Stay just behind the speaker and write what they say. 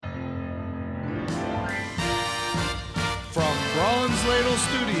Bronze Ladle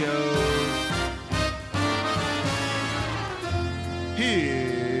Studios.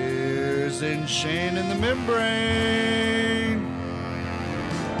 Here's In Shane in the Membrane.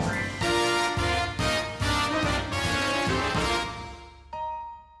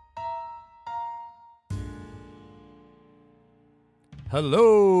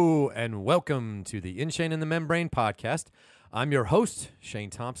 Hello, and welcome to the In Shane in the Membrane podcast. I'm your host, Shane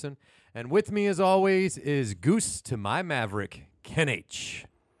Thompson, and with me, as always, is Goose to my Maverick, Ken H.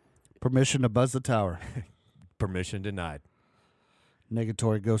 Permission to buzz the tower. Permission denied.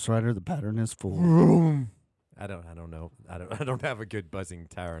 Negatory Ghost Rider, the pattern is full. I don't know. I don't have a good buzzing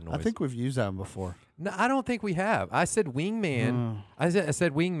tower noise. I think we've used that one before. No, I don't think we have. I said wingman. I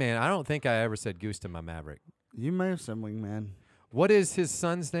said wingman. I don't think I ever said Goose to my Maverick. You may have said Wingman. What is his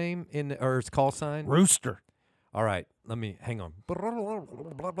son's name or his call sign? Rooster. All right, let me hang on.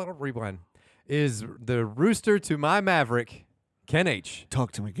 Rewind. Is the rooster to my Maverick, Ken H?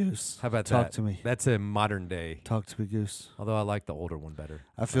 Talk to me, Goose. How about that? Talk to me. That's a modern day. Talk to me, Goose. Although I like the older one better.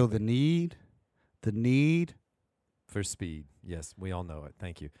 I feel the need For speed. Yes, we all know it.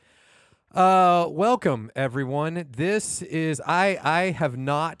 Thank you. Welcome, everyone. This is, I have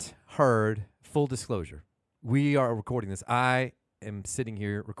not heard, full disclosure, we are recording this. I am sitting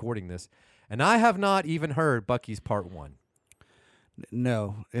here recording this, and I have not even heard Buc-ee's Part 1.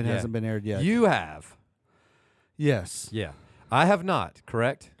 No, it hasn't been aired yet. You have. Yes. Yeah. I have not,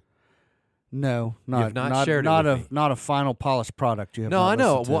 correct? No, have not shared it with me. Not a final polished product. You have No, not I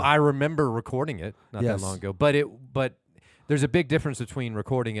know. listened to. Well, I remember recording it not Yes. that long ago. But there's a big difference between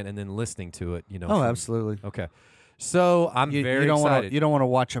recording it and then listening to it, Oh, absolutely. Okay. So I'm very excited. You don't want to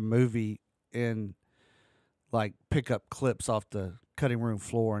watch a movie and like pick up clips off the cutting room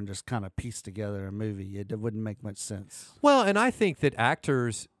floor and just kind of piece together a movie. It wouldn't make much sense. Well, and I think that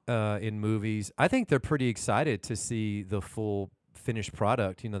actors in movies, I think they're pretty excited to see the full finished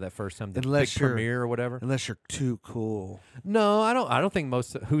product. You know, that first time, the big premiere or whatever. Unless you're too cool. No, I don't think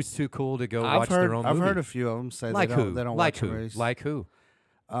most. Who's too cool to go watch their own movie? I've heard a few of them say like they who? don't like watch who? movies. Like who?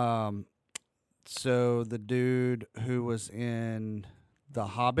 So the dude who was in The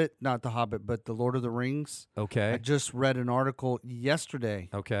Hobbit, not The Hobbit, but The Lord of the Rings. Okay. I just read an article yesterday.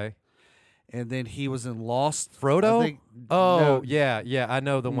 Okay. And then he was in Lost. Frodo? I think, yeah. I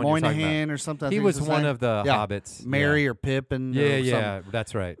know the one you're talking Moynihan about. or something. He was one of the hobbits. Merry yeah. or Pippin. Yeah,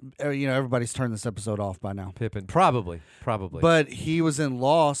 that's right. You know, everybody's turned this episode off by now. Pippin, probably. But he was in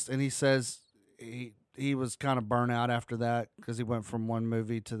Lost, and he says he was kind of burnt out after that because he went from one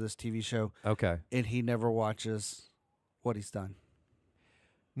movie to this TV show. Okay. And he never watches what he's done.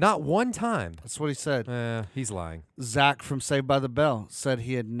 Not one time. That's what he said. He's lying. Zach from Saved by the Bell said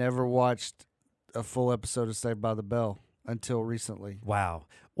he had never watched a full episode of Saved by the Bell until recently. Wow.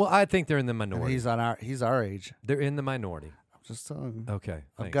 Well, I think they're in the And minority. he's our age. They're in the minority. I'm just telling you. Okay.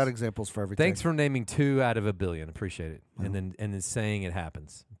 I've Thanks. got examples for everything. Thanks for naming 2 out of a billion. Appreciate it. Well. And then saying it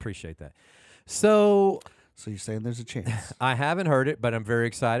happens. Appreciate that. So you're saying there's a chance? I haven't heard it, but I'm very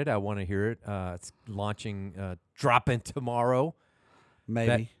excited. I want to hear it. It's launching, dropping tomorrow.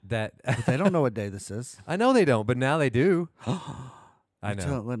 Maybe. That But they don't know what day this is. I know they don't, but now they do. I You're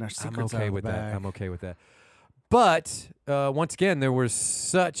know. letting our I'm secrets okay out of with the that. bag. I'm okay with that. But once again, there was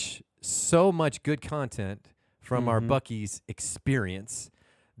so much good content from our Buc-ee's experience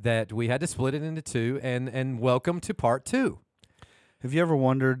that we had to split it into 2. And welcome to part 2. Have you ever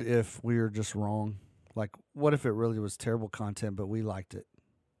wondered if we were just wrong? Like, what if it really was terrible content, but we liked it?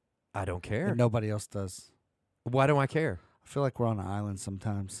 I don't care. And nobody else does. Why do I care? I feel like we're on an island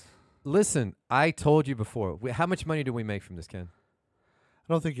sometimes. Listen, I told you before. How much money do we make from this, Ken?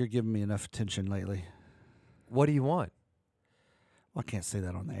 I don't think you're giving me enough attention lately. What do you want? Well, I can't say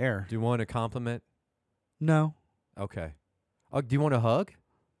that on the air. Do you want a compliment? No. Okay. Do you want a hug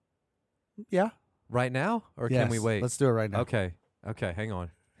Yeah. right now, or Yes. can we wait? Let's do it right now. Okay. Hang on.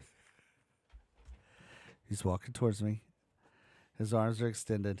 He's walking towards me. His arms are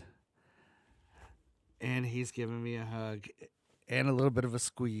extended. And he's giving me a hug and a little bit of a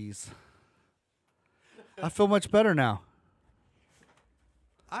squeeze. I feel much better now.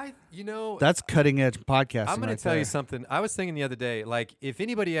 That's cutting edge podcasting. I'm going right to tell there. you something. I was thinking the other day, like, if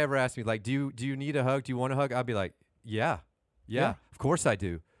anybody ever asked me, like, do you need a hug? Do you want a hug? I'd be like, yeah, of course I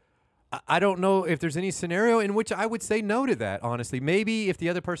do. I don't know if there's any scenario in which I would say no to that, honestly. Maybe if the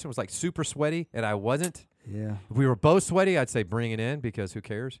other person was, like, super sweaty and I wasn't. Yeah. If we were both sweaty, I'd say bring it in because who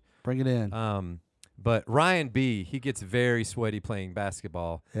cares? Bring it in. But Ryan B., he gets very sweaty playing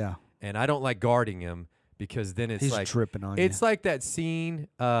basketball. Yeah. And I don't like guarding him because then it's He's like tripping on it's you. like that scene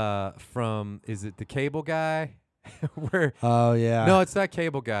from, is it The Cable Guy? Where Oh, yeah. No, it's that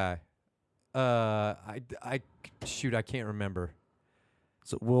Cable Guy. Shoot, I can't remember.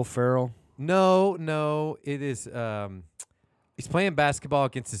 Is it Will Ferrell? No, it is. He's playing basketball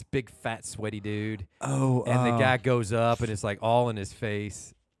against this big, fat, sweaty dude. Oh, And the guy goes up and it's like all in his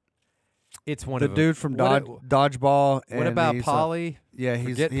face. It's one the of them. dude from Dodgeball. What and about he's, Polly? Yeah,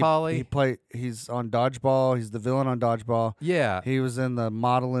 Polly? He's on Dodgeball. He's the villain on Dodgeball. Yeah. He was in the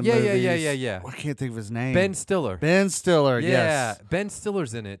modeling Yeah, movies. yeah. I can't think of his name. Ben Stiller. Ben Stiller, Yeah, yes. Ben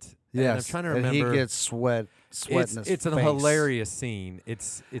Stiller's in it. Yes. And I'm trying to remember. And he gets sweat in his It's a face. hilarious scene.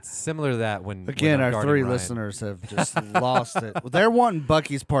 It's similar to that when Again, when I'm our guarding three Ryan. listeners have just lost it. Well, they're wanting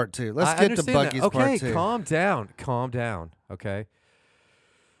Buc-ee's part 2. Let's I get to understand that. Buc-ee's part 2. Okay, calm down. Okay.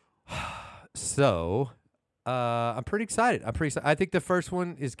 So, I'm pretty excited. I think the first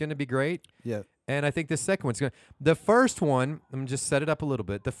one is going to be great. Yeah. And I think the second one's going to. The first one, let me just set it up a little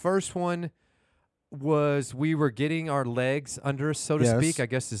bit. The first one was we were getting our legs under us, so to Yes. speak, I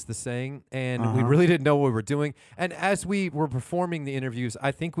guess is the saying. And we really didn't know what we were doing. And as we were performing the interviews,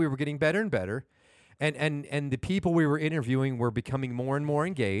 I think we were getting better and better. And the people we were interviewing were becoming more and more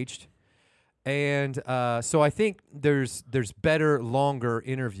engaged. And so I think there's better, longer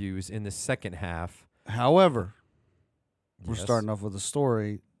interviews in the second half. However, we're Yes. starting off with a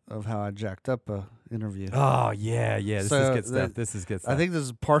story of how I jacked up a interview. Oh, yeah. This So is good stuff. that- This is good stuff. I think this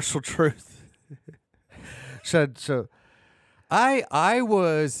is partial truth. So I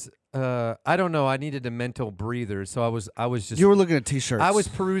was I don't know. I needed a mental breather, so I was just you were looking at T-shirts. I was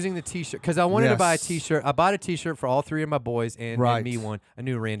perusing the T-shirt because I wanted to buy a Yes. T-shirt. I bought a T-shirt for all three of my boys and Right. me one. I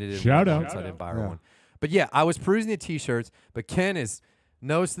knew Randa didn't Shout want one, out. so I didn't buy her Yeah. one. But yeah, I was perusing the T-shirts. But Ken is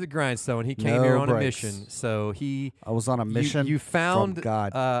nose to the grindstone. He came No here on a breaks. mission, so I was on a mission. You found from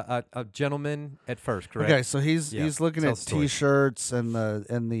God. a gentleman at first, correct? Okay, so he's Yeah. looking Tell at the story. T-shirts and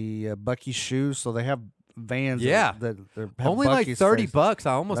the Buc-ee shoes. So they have vans. Yeah. that have Only like Buc-ee's $30. face.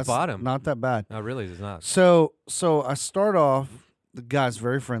 I almost That's bought him. Not that bad. No, really, it's not. So I start off. The guy's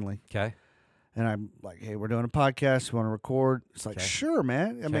very friendly, Okay. and I'm like, "Hey, we're doing a podcast. You want to record?" It's like, Okay. "Sure,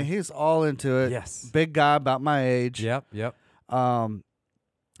 man." I Okay. mean, he's all into it. Yes. Big guy, about my age. Yep.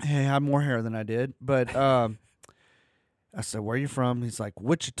 Hey, I have more hair than I did, but I said, "Where are you from?" He's like,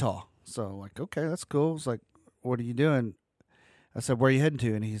 "Wichita." So I'm like, okay, that's cool. It's like, "What are you doing?" I said, "Where are you heading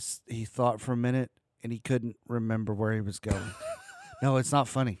to?" And he thought for a minute, and he couldn't remember where he was going. No, it's not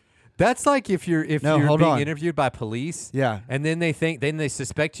funny. That's like if you're No, hold being on. interviewed by police, Yeah. and then they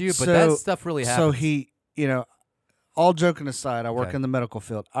suspect you, but that stuff really happens. So he, all joking aside, I work Okay. in the medical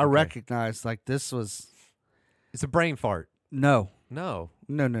field. I Okay. recognized like this was It's a brain fart. no. No,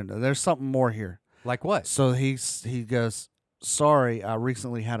 There's something more here. like what? So he goes, "Sorry, I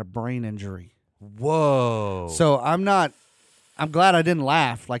recently had a brain injury." Whoa. So I'm glad I didn't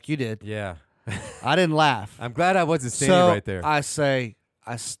laugh like you did. yeah, I didn't laugh. I'm glad I wasn't standing So right there. I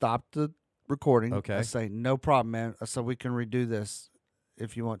stopped the recording. Okay. I say, "No problem, man." I said, "We can redo this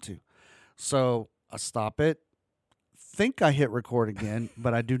if you want to." So I stop it. Think I hit record again,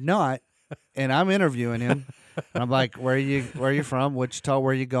 but I do not. And I'm interviewing him. And I'm like, where are you from? Wichita,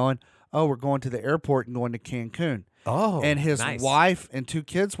 where are you going? "Oh, we're going to the airport and going to Cancun." oh, And his nice. wife and 2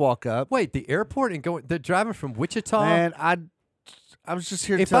 kids walk up. Wait, the airport and they're driving from Wichita. Man, I was just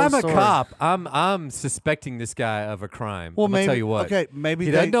here to if tell I'm the a story. cop, I'm suspecting this guy of a crime. Well, I'm maybe gonna tell you what. Okay, maybe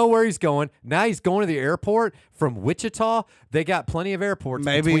He they doesn't know where he's going. Now he's going to the airport from Wichita. They got plenty of airports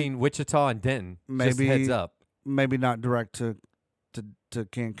Maybe- between Wichita and Denton. Just maybe- heads up. maybe not direct to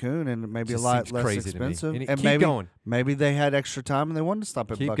Cancun, and maybe Just a lot seems less crazy to me. expensive. And And keep maybe going. maybe they had extra time and they wanted to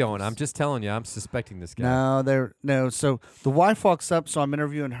stop at Keep Buc-ee's. going. I'm just telling you. I'm suspecting this guy. No. So the wife walks up, so I'm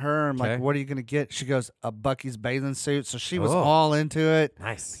interviewing her. I'm Okay. like, "What are you gonna get?" She goes, "A Buc-ee's bathing suit." So she was Oh. all into it.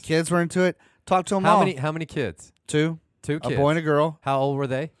 Nice. Kids were into it. Talk to them How all. many kids? 2, 2 a kids. boy and a girl, How old were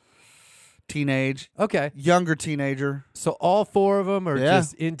they? teenage, Okay. younger teenager, So all 4 of them are Yeah.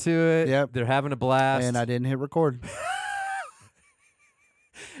 just into it. Yep. They're having a blast. and I didn't hit record.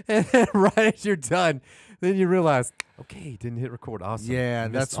 And then right as you're done, then you realize, okay, didn't hit record. Awesome. Yeah,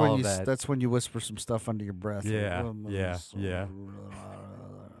 Missed that's all when of you that. that's when you whisper some stuff under your breath. Like, Yeah, "Oh, my yeah, soul." yeah.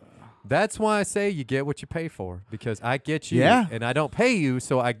 That's why I say you get what you pay for, because I get you Yeah. and I don't pay you,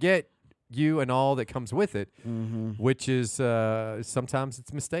 so I get you and all that comes with it, Mm-hmm. which is sometimes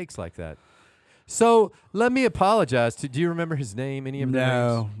it's mistakes like that. So let me apologize. Do you remember his name? Any of the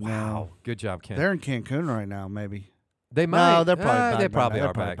No, names? Wow. Good job, Ken. They're in Cancun right now, maybe. They might. No, they're probably back They by probably now.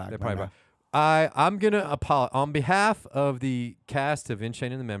 are back. They're They're probably probably back. back. I'm gonna apologize on behalf of the cast of In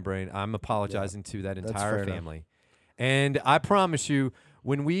Chain and the Membrane. I'm apologizing to that That's entire fair enough. family, and I promise you,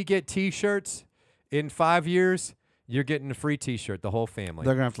 when we get T-shirts in 5 years, You're getting a free T-shirt, the whole family.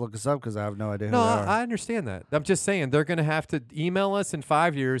 They're gonna have to look us up because I have no idea who No, they are. I understand that. I'm just saying they're going to have to email us in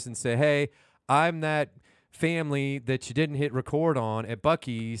 5 years and say, hey, I'm that family that you didn't hit record on at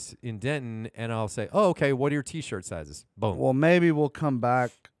Buc-ee's in Denton. And I'll say, oh, okay, what are your T-shirt sizes? Boom. Well, maybe we'll come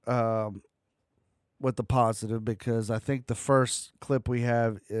back with the positive because I think the first clip we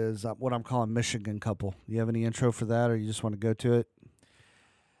have is what I'm calling Michigan Couple. You have any intro for that, or you just want to go to it?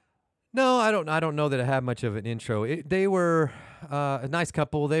 No, I don't know that I have much of an intro. They were a nice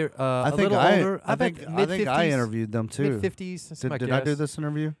couple. They a little older. I think I interviewed them too. Mid-50s. Did I do this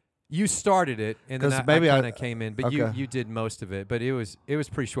interview? You started it, and then I kind of came in, but okay. you did most of it. But it was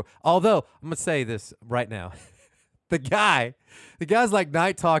pretty short. Although I'm gonna say this right now, the guy's like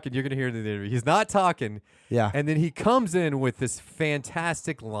night talking. You're gonna hear it in the interview. He's not talking. Yeah. And then he comes in with this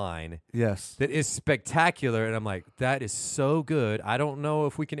fantastic line. Yes. That is spectacular, and I'm like, that is so good. I don't know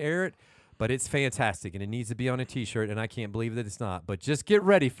if we can air it, but it's fantastic, and it needs to be on a T-shirt, and I can't believe that it's not. But just get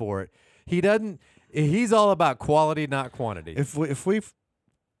ready for it. He's all about quality, not quantity. If we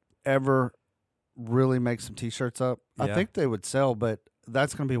ever really make some T-shirts up, yeah. I think they would sell, but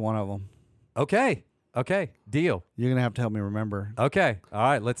that's going to be one of them. Okay, deal. You're going to have to help me remember. Okay, all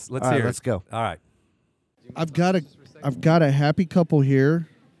right. Let's all hear right, it. let's go. All right. I've got a happy couple here.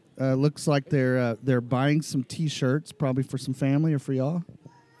 Looks like they're buying some T-shirts, probably for some family or for y'all.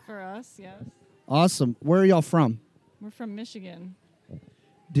 For us, yes. Awesome. Where are y'all from? We're from Michigan.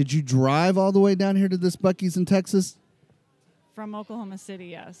 Did you drive all the way down here to this Buc-ee's in Texas? From Oklahoma City,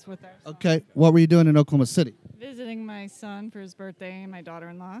 yes. With our son. Okay. What were you doing in Oklahoma City? Visiting my son for his birthday and my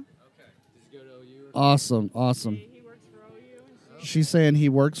daughter-in-law. Okay. Did you go to OU? Awesome. He works for OU. And She's saying he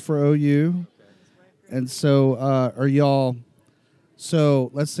works for OU. And so are y'all,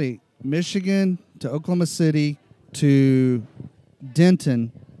 so let's see, Michigan to Oklahoma City to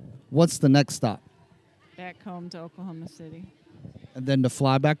Denton. What's the next stop? back home to Oklahoma City. And then to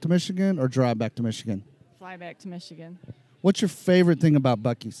fly back to Michigan or drive back to Michigan? Fly back to Michigan. What's your favorite thing about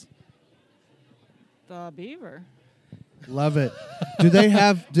Buc-ee's? The beaver. Love it. Do they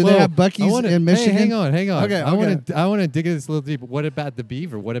have Buc-ee's in Michigan? Hey, hang on. Okay, I want to dig this a little deeper. What about the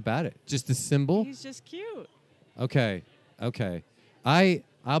beaver? What about it? Just the symbol? He's just cute. Okay.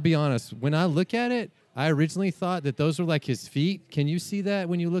 I'll be honest. When I look at it, I originally thought that those were like his feet. Can you see that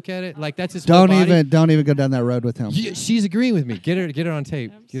when you look at it? Like that's his whole body? Don't even go down that road with him. Yeah, she's agreeing with me. Get her on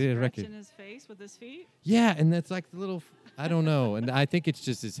tape. I'm Get it on record. scratching his face with his feet. Yeah, and that's like the little. I don't know, and I think it's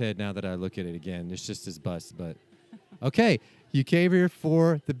just his head now that I look at it again. It's just his bust, but okay. You came here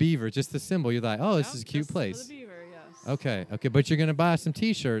for the beaver, just the symbol. You're like, oh, this is a cute just place. For the beaver, yes. Okay, but you're gonna buy some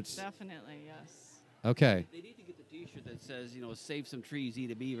T-shirts. Definitely, yes. Okay. They need to get the T-shirt that says, save some trees,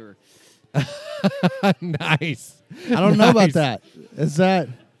 eat a beaver. Nice. I don't know about that. Is that?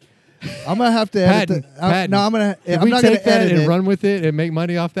 I'm gonna have to edit. Patton, I'm not we gonna take that edit and it. run with it and make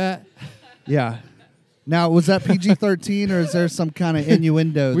money off that? Yeah. Now, was that PG-13 or is there some kind of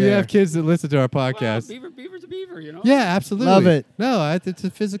innuendo We there? have kids that listen to our podcast. Well, beaver's a beaver, Yeah, absolutely. Love it. No, it's a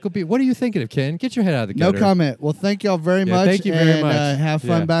physical beat. What are you thinking of, Ken? Get your head out of the No gutter. comment. Well, thank y'all very much. Thank you very and, much. Have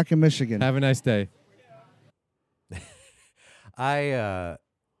fun Yeah. back in Michigan. Have a nice day. That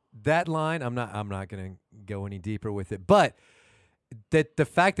line, I'm not going to go any deeper with it, but that the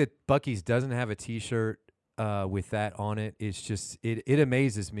fact that Buc-ee's doesn't have a T-shirt with that on it is just it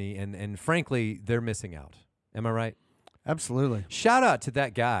amazes me, and frankly, they're missing out. Am I right? Absolutely. Shout out to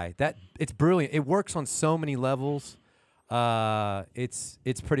that guy. It's brilliant. It works on so many levels.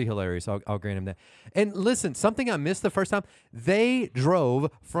 It's pretty hilarious. I'll grant him that. And listen, something I missed the first time. They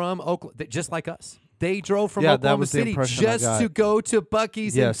drove from Oklahoma, just like us. They drove from that Oklahoma was the City impression I just got. to go to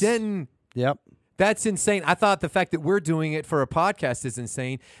Buc-ee's in Denton. Yep. That's insane. I thought the fact that we're doing it for a podcast is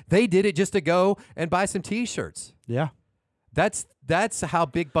insane. They did it just to go and buy some T-shirts. Yeah. That's how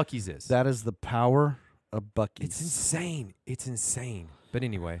big Buc-ee's is. That is the power of Buc-ee's. It's insane. It's insane. But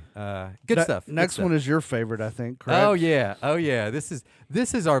anyway, good stuff. Next Good one stuff. is your favorite, I think. Correct? Oh yeah. This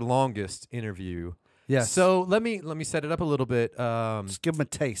is our longest interview. Yes. So let me set it up a little bit. Just give them a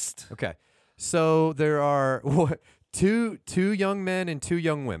taste. Okay. So there are two young men and two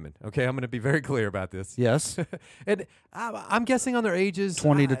young women. Okay, I'm going to be very clear about this. Yes. And I'm guessing on their ages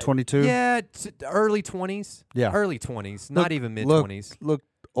 20 to 22. Yeah, early 20s. Yeah. Early 20s, not even mid Look 20s. Look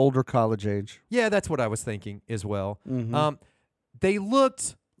older college age. Yeah, that's what I was thinking as well. Mhm. They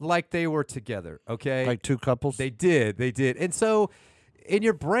looked like they were together, okay? Like two couples. They did. And so in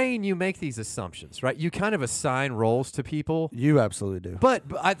your brain, you make these assumptions, right? You kind of assign roles to people. You absolutely do. But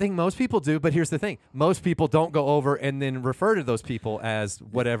I think most people do. But here's the thing. Most people don't go over and then refer to those people as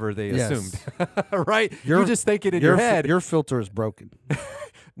whatever they assumed, right? You just think it in your head. Your filter is broken.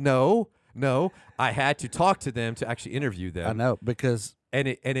 No. No, I had to talk to them to actually interview them. I know because And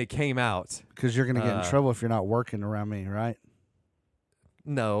it came out. you're gonna get in trouble if you're not working around me, right?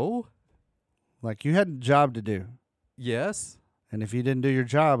 No. Like you had a job to do, Yes. and if you didn't do your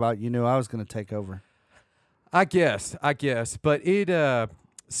job, you knew I was gonna take over. I guess. But it,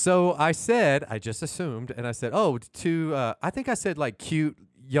 so I just assumed, and I said, oh, I think I said like cute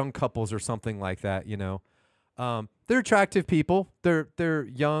young couples or something like that, you know. They're attractive people. They're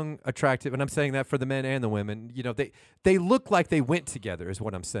young, attractive, and I'm saying that for the men and the women. You know, they look like they went together is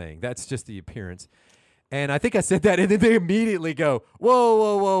what I'm saying. That's just the appearance. And I think I said that, and then they immediately go,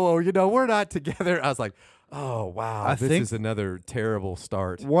 whoa, you know, we're not together. I was like, oh, wow, this is another terrible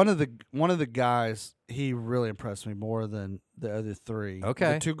start. One of the guys, he really impressed me more than the other three.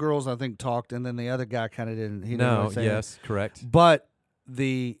 Okay. The two girls I think talked, and then the other guy kind of didn't. He didn't No, really say yes, correct. But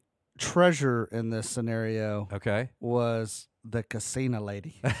the treasure in this scenario Okay. was the casino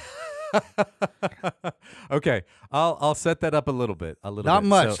lady. Okay, I'll set that up a little bit. Not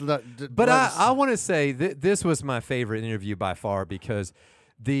much. So, but I want to say this was my favorite interview by far because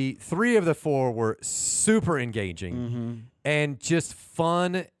the 3 of the 4 were super engaging and just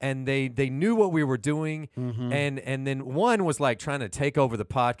fun, and they knew what we were doing, and then one was like trying to take over the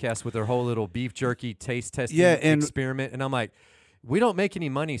podcast with their whole little beef jerky taste testing experiment, and I'm like, we don't make any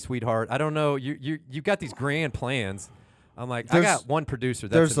money, sweetheart. I don't know. You've got these grand plans. I'm like, I got one producer.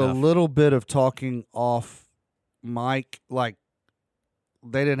 That's enough. A little bit of talking off mic, like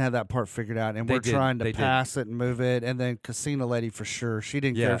they didn't have that part figured out, and we're trying to pass it and move it. And then Casino Lady for sure, she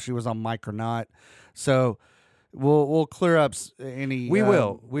didn't care if she was on mic or not. So we'll clear up any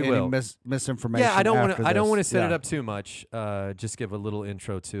misinformation. Yeah, I don't want to set it Yeah. up too much. Just give a little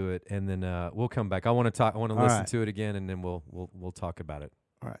intro to it, and then we'll come back. I want to listen to it again, and then we'll talk about it.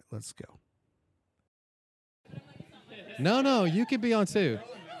 All right, let's go. No, you could be on too.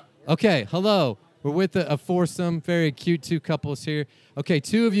 Okay, hello. We're with a foursome, very cute 2 couples here. Okay,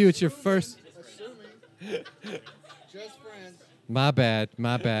 2 of you, it's your first. Just friends. My bad.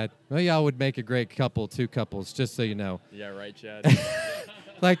 Well, y'all would make a great couple, 2 couples, just so you know. Yeah, right, Chad.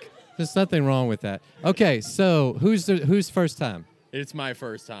 Like, there's nothing wrong with that. Okay, so who's first time? It's my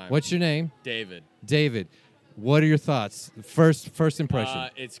first time. What's your name? David. David. What are your thoughts? First impression.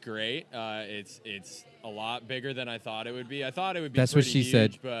 It's great. It's a lot bigger than I thought it would be. I thought it would be That's what pretty she huge,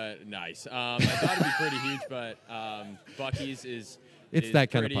 said. but nice. I thought it'd be pretty huge, but Buc-ee's is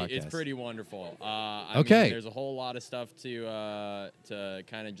that kind of pretty, podcast. It's pretty wonderful. I Okay. mean, there's a whole lot of stuff to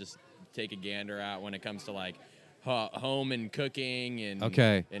kind of just take a gander at when it comes to like home and cooking and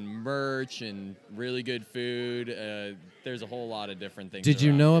and merch and really good food. There's a whole lot of different things. Did you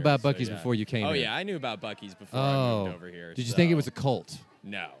around know here, about so Buc-ee's yeah. before you came Oh here? yeah, I knew about Buc-ee's before I moved over here. Did you think it was a cult?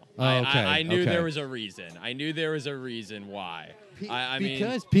 No. Oh, okay. I knew okay. there was a reason. I knew there was a reason why. I mean,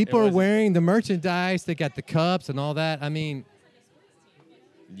 because people are wearing the merchandise, they got the cups and all that. I mean,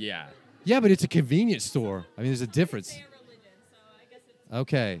 yeah. Yeah, but it's a convenience store. I mean, there's a difference.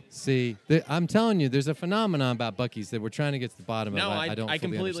 Okay, see, I'm telling you, there's a phenomenon about Buc-ee's that we're trying to get to the bottom No, of. I don't I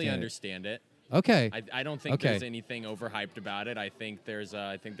fully completely understand understand it. Okay. I don't think there's anything overhyped about it. I think there's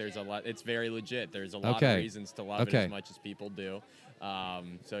a lot. It's very legit. There's a lot of reasons to love it as much as people do.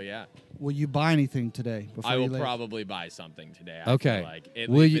 So yeah. Will you buy anything today? I will you leave? probably buy something today. Okay. I feel like if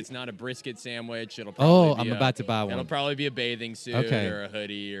Will you- it's not a brisket sandwich, it'll probably be I'm about to buy one. It'll probably be a bathing suit or a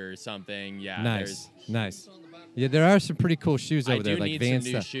hoodie or something. Yeah. Nice. Yeah, there are some pretty cool shoes over I there, do like need Vans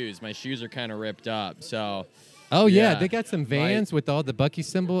some new stuff. shoes. My shoes are kind of ripped up, so. Oh yeah, Yeah. they got some Vans with all the Buc-ee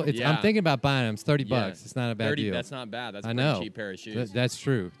symbol. I'm Yeah. thinking about buying them. It's $30. Yeah. It's not a bad 30, deal. That's not bad. That's a I pretty know. cheap pair of shoes. That's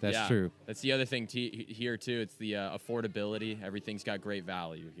true. That's Yeah. true. That's the other thing here too. It's the affordability. Everything's got great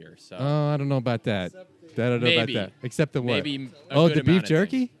value here. So Oh, I don't know about that. I don't know Maybe. about that. Except the what? Maybe a Oh, good the amount beef of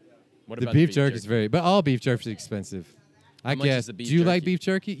jerky? things. What The about beef jerky is very, but all beef jerky is expensive. I much is guess. the beef Do you like jerky? beef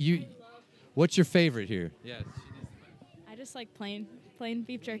jerky? What's your favorite here? Yes. I just like plain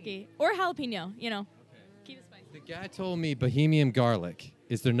beef jerky or jalapeno. You know, keep it spicy. The guy told me Bohemian garlic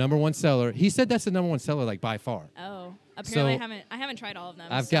is their #1 seller. He said that's the #1 seller, like by far. Oh, apparently So- I haven't tried all of them.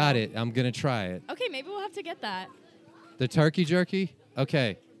 I've so- got it. I'm gonna try it. Okay, maybe we'll have to get that. The turkey jerky.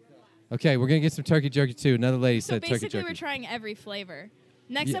 Okay, we're gonna get some turkey jerky too. Another lady So said turkey basically, jerky. we're trying every flavor.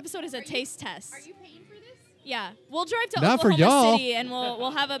 Next Yeah. episode is a taste test. Are you paying for this? Yeah, we'll drive to Not for Oklahoma y'all. City and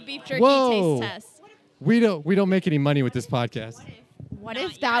we'll have a beef jerky Whoa. taste test. We don't make any money with this podcast. What Not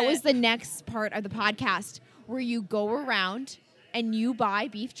if that yet. was the next part of the podcast where you go around and you buy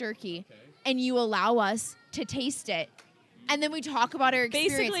beef jerky and you allow us to taste it and then we talk about our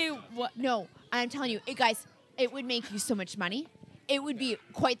experience? Basically, what? No, I'm telling you, guys, it would make you so much money. It would be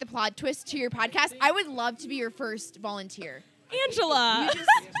quite the plot twist to your podcast. I would love to be your first volunteer. Angela.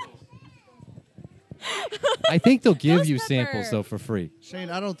 I think they'll give Ghost you pepper. samples though for free. Shane,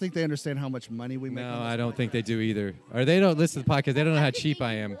 I don't think they understand how much money we make. No, on this I don't podcast. think they do either. Or they don't listen to the podcast. They don't know how cheap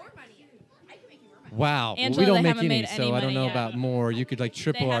I am. Wow. Well, Angela, we don't they make haven't any, made so any I don't money know yet. about more. You could like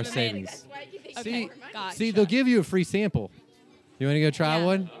triple our haven't made- savings. Okay, gotcha. See, they'll give you a free sample. You want to go try Yeah.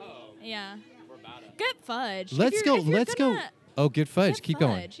 one? Yeah. Get fudge. Let's If you're- go. if you're Let's go. gonna- Oh, get fudge. Get Keep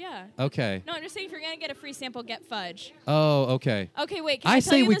going. fudge, Yeah. Okay. No, I'm just saying if you're gonna get a free sample, get fudge. Oh, okay. Okay, wait. Can I, I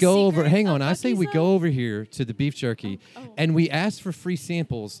tell say you we the go over. secret Hang of on. I say Buc-ee's, we though? go over here to the beef jerky, Oh. and we ask for free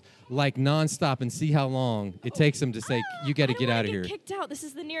samples like nonstop and see how long it takes them to say you got to I don't get wanna out of here. Kicked out. This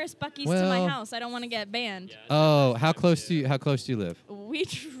is the nearest Buc-ee's to Well- my house. I don't want to get banned. Oh, how close do you live?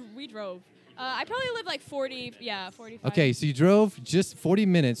 We drove. I probably live like 40. Yeah, 45. Okay, so you drove just 40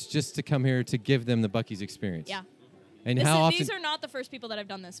 minutes just to come here to give them the Buc-ee's experience. Yeah. And This how is- often? These are not the first people that I've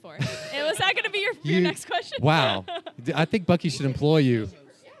done this for. Was that going to be your You- next question? Wow. I think Buc-ee should employ you.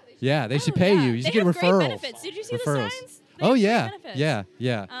 Yeah, they should pay yeah. you. You should They get have great referrals. benefits. Did you see the referrals. signs? They Oh have great yeah, benefits.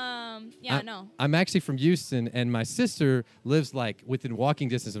 yeah. No. I'm actually from Houston, and my sister lives like within walking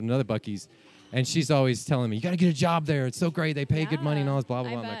distance of another Buc-ee's, and she's always telling me, "You got to get a job there. It's so great. They pay good money and all this blah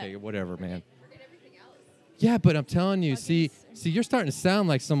blah I blah." I'm like, bet. okay, whatever, man. Yeah, but I'm telling you, see, you're starting to sound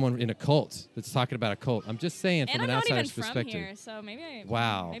like someone in a cult that's talking about a cult. I'm just saying And from I'm an not even outsider's from perspective. here, so maybe I.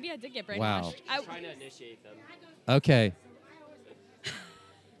 Wow. Maybe I did get brainwashed. Wow. Trying to initiate them. Okay.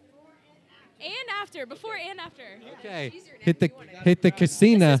 Before and after. Okay. Hit the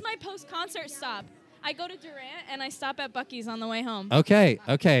casino. This is my post-concert stop. I go to Durant and I stop at Buc-ee's on the way home. Okay.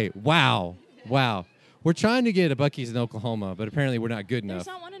 Wow. We're trying to get a Buc-ee's in Oklahoma, but apparently we're not good enough. There's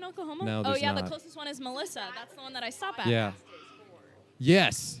not one in Oklahoma? No, oh, there's yeah, not. the closest one is Melissa. That's the one that I stop at. Yeah.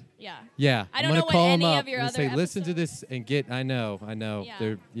 Yes. Yeah. Yeah. I I'm don't gonna know what call any them up of your and other say, listen to episodes- this and get. I know.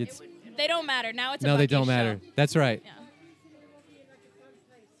 Yeah. It's They don't matter. Now it's a no, they Buc-ee's don't matter. show. That's right. Yeah.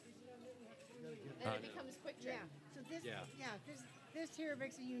 Yeah. So this here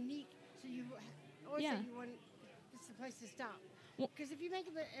makes it unique. So you always Yeah. say you want this is the place to stop. Well- Because if you make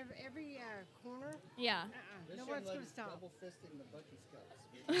it every corner, Yeah. no one's going to stop.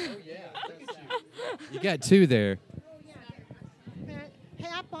 You got two there. Hey,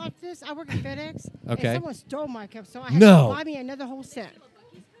 I bought this. I work at FedEx. Okay. And someone stole my cup, so I had No. to buy me another whole set.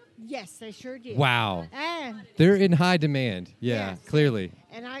 Yes, they sure did. Wow. And They're in high demand. Yeah, Yes. clearly.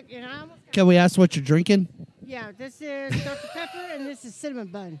 I'm Can we ask what you're drinking? yeah. This is Dr Pepper and this is cinnamon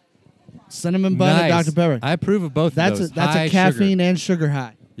bun. Cinnamon bun and Nice. Dr. Pepper. I approve of both That's of those. that's High a caffeine Sugar. and sugar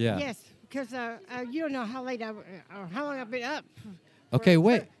high. Yeah. Yes, because you don't know how late or how long I've been up. Okay,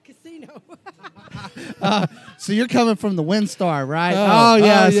 wait. Casino. So you're coming from the WinStar, right? Oh,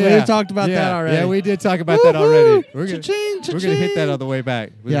 yeah. So yeah. we talked about Yeah, that already. Yeah, we did talk about that already. Woo-hoo. Cha-ching, we're gonna hit that cha-ching. on the way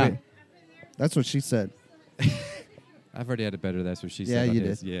back. Yeah. That's what she said. I've already had it better. That's what she Yeah, said. on you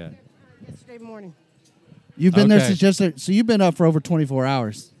his. did. Yeah. Yesterday morning. You've been there Okay. since yesterday. So you've been up for over 24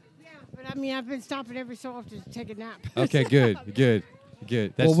 hours. Yeah, but I mean I've been stopping every so often to take a nap. Okay, good.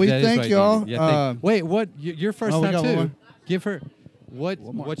 Well, we that is thank what I y'all. needed. Yeah, wait, what? Your first Oh, we time got one too. more. Give her. One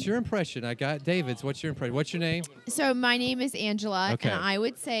more. What's your impression? I got David's. What's your impression? What's your name? So my name is Angela, Okay. and I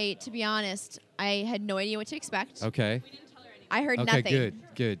would say, to be honest, I had no idea what to expect. Okay. I heard Okay. nothing.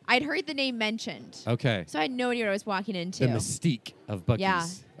 Good. I'd heard the name mentioned, Okay. so I had no idea what I was walking into. The mystique of Buc-ee's. Yeah,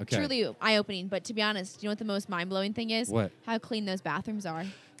 Okay. truly eye-opening. But to be honest, you know what the most mind-blowing thing is? What? How clean those bathrooms are.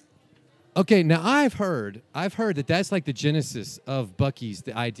 Okay, now I've heard that that's like the genesis of Buc-ee's.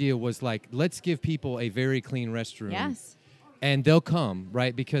 The idea was like, let's give people a very clean restroom. Yes. And they'll come,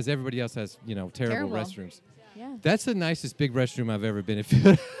 right? Because everybody else has, terrible Terrible. restrooms. Yeah. That's the nicest big restroom I've ever been. If There's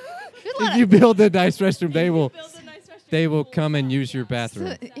a lot if you build a nice restroom, they will Build a nice restaurant. they will come and use your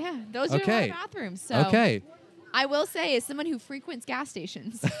bathroom. So, yeah, those are a lot Okay. of bathrooms. So Okay. I will say, as someone who frequents gas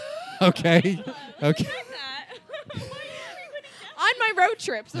stations Okay. Okay. on my road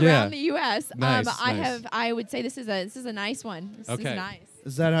trips Yeah. around the U.S., Nice, I nice. I would say this is a nice one. This Okay. is nice.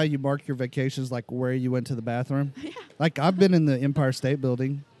 Is that how you mark your vacations, like where you went to the bathroom? Yeah. Like I've been in the Empire State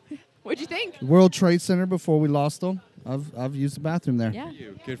Building, What'd you think? World Trade Center before we lost them. I've used the bathroom there. Yeah.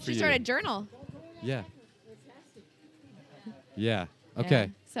 Good for She you. started a journal. Yeah. Yeah. Okay. Yeah.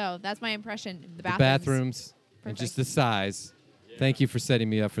 So that's my impression. The The bathrooms. bathrooms and just the size. Thank you for setting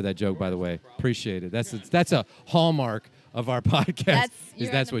me up for that joke, by the way. Appreciate it. That's a hallmark of our podcast. You're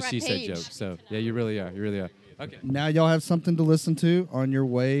on That's the what front she said page. joke. So yeah, you really are. You really are. Okay. Now y'all have something to listen to on your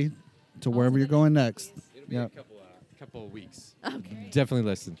way to wherever you're going next. It'll be Yep. a couple of weeks. Okay. Definitely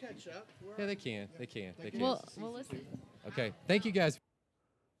listen. Yeah, they can. They can. We'll listen. Okay. Thank you guys.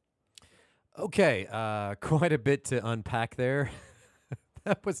 Okay, quite a bit to unpack there.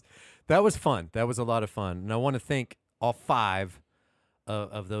 that was fun. That was a lot of fun, and I want to thank all 5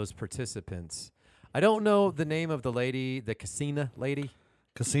 of those participants. I don't know the name of the lady, the casino lady.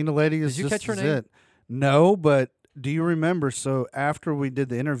 Casino lady is Did you just catch her as name? it. No, but do you remember? So after we did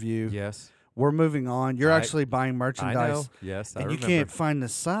the interview, Yes. we're moving on. You're I- actually buying I merchandise. know. Yes, I and you remember. can't find the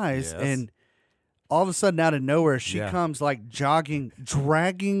size. Yes. And all of a sudden, out of nowhere, she Yeah. comes like jogging,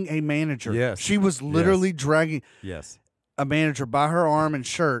 dragging a manager. Yes. She was literally dragging Yes. a manager by her arm and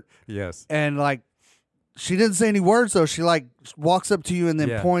shirt. Yes. And like, she didn't say any words though. She like walks up to you and then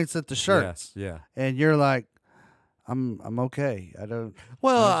Yeah. points at the shirts. Yeah. And you're like, I'm okay. I don't.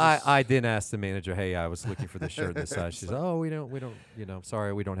 Well, I just- I did ask the manager, hey, I was looking for this shirt this size. She's we don't,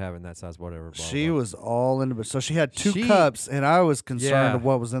 sorry, we don't have it in that size, whatever. Blah, She blah. was all into it. So she had two She- cups, and I was concerned Yeah. of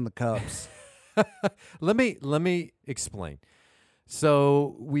what was in the cups. Let me explain.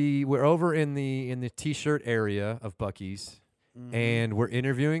 So we're over in the t-shirt area of Buc-ee's, and we're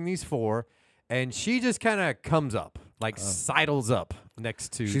interviewing these 4, and she just kind of comes up, like sidles up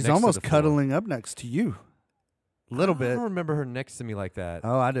next to. She's next to almost the 4. cuddling up next to you. A little I bit. don't remember her next to me like that.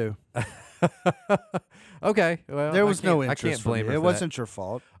 Oh, I do. Okay, well, There was no I interest. can't from blame you. her. It for that. wasn't your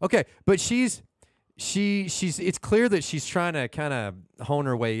fault. Okay, but she's it's clear that she's trying to kind of hone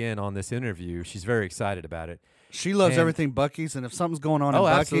her way in on this interview. She's very excited about it. She loves And- everything Buc-ee's, and if something's going on in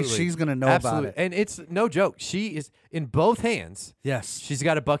absolutely. Buc-ee's, she's going to know Absolutely. about it. And it's no joke. She is in both hands. Yes. She's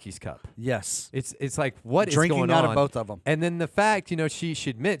got a Buc-ee's cup. Yes. It's like what is Drinking going out on? of both of them. And then the fact, she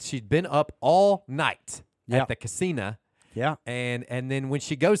admits she'd been up all night Yep. at the casino. Yeah. And then when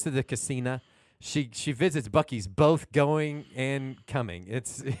she goes to the casino, she visits Buc-ee's, both going and coming.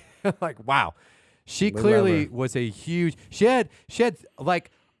 It's like, wow. She We love clearly her. was a huge. She had like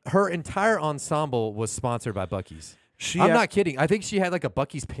her entire ensemble was sponsored by Buc-ee's. I'm not kidding. I think she had like a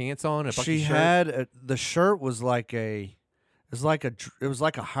Buc-ee's pants on, a Buc-ee's She shirt. had the shirt was like it was like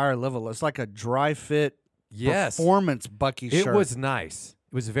a higher level. It's like a dry fit Yes. performance Buc-ee It shirt. was nice.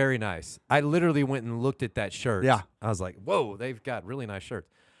 It was very nice. I literally went and looked at that shirt. Yeah. I was like, whoa, they've got really nice shirts.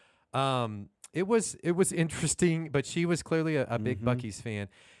 It was interesting, but she was clearly a big Mm-hmm. Buc-ee's fan.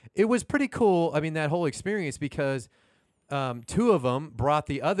 It was pretty cool. I mean, that whole experience because 2 of them brought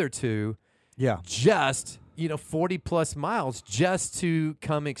the other 2 Yeah. just 40 plus miles just to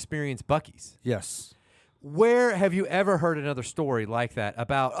come experience Buc-ee's. Yes. Where have you ever heard another story like that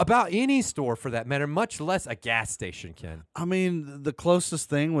about any store for that matter, much less a gas station, Ken? I mean, the closest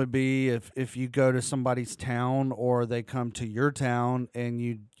thing would be if you go to somebody's town or they come to your town and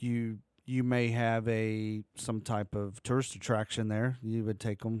you may have some type of tourist attraction there. You would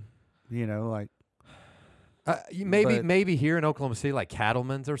take them, like but- Maybe here in Oklahoma City, like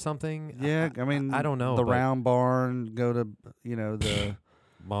Cattleman's or something. yeah. I mean, I don't know. the but- Round Barn. Go to the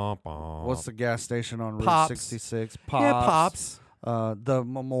what's the gas station on Route Pops. 66? Yeah, Pops. The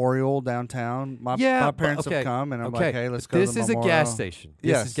Memorial downtown. My but- parents okay, have come, and I'm okay. like, hey, let's But go to This the is a Memorial. gas station.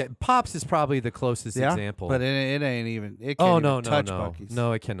 Yes. Pops is probably the closest Yeah, example. but it ain't even. It oh can't no, even no, touch no, Buc-ee's.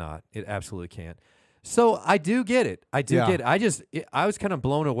 no! It cannot. It absolutely can't. So I do get it. I do Yeah. get it. I was kind of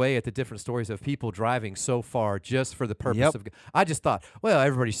blown away at the different stories of people driving so far just for the purpose Yep. of. I just thought, well,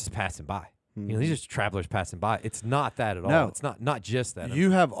 everybody's just passing by. These are just travelers passing by. It's not that at all. No. It's not just that.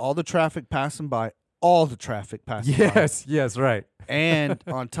 You have all the traffic passing by. All the traffic passing by. Yes, right. And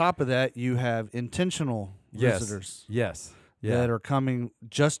on top of that, you have intentional Yes. visitors Yes. Yeah. that are coming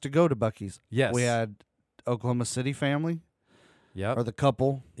just to go to Buc-ee's. Yes. We had Oklahoma City family Yep. or the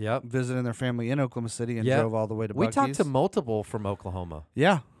couple Yep. visiting their family in Oklahoma City and Yep. drove all the way to We Buc-ee's. talked to multiple from Oklahoma.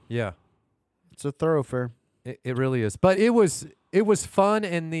 Yeah, Yeah. it's a thoroughfare. It really is. But it was fun,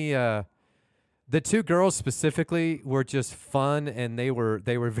 and the 2 girls specifically were just fun, and they were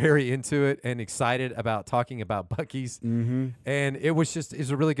very into it and excited about talking about Buc-ee's. Mm-hmm. And it was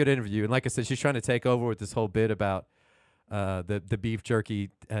a really good interview. And like I said, she's trying to take over with this whole bit about the beef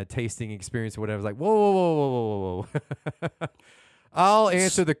jerky tasting experience or whatever. I was like, whoa. I'll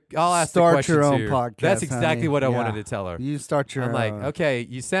ask the Start questions your own here. podcast, That's exactly honey. what I Yeah. wanted to tell her. You start your I'm like, own. okay,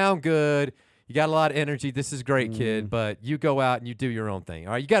 you sound good. You got a lot of energy. This is great, Mm. kid. But you go out and you do your own thing.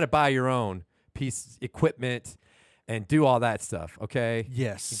 All right, you got to buy your own equipment and do all that stuff. Okay.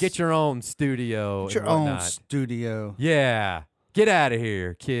 Yes. Get your own studio. Get your and own whatnot. studio. Yeah. Get out of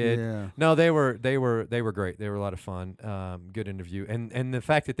here, kid. Yeah. No, they were great. They were a lot of fun. Good interview, and the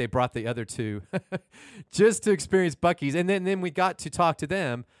fact that they brought the other 2 just to experience Buc-ee's, and then we got to talk to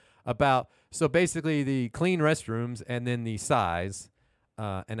them about basically the clean restrooms and then the size.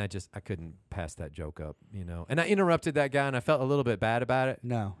 And I couldn't pass that joke up, And I interrupted that guy, and I felt a little bit bad about it.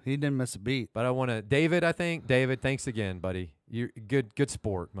 No, he didn't miss a beat. But I want to, David. Thanks again, buddy. You're good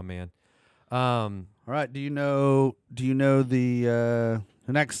sport, my man. All right. Do you know the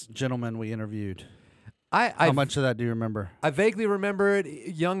next gentleman we interviewed? How much of that do you remember? I vaguely remember it.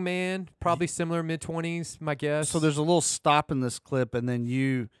 Young man, probably similar, mid-20s, my guess. So there's a little stop in this clip, and then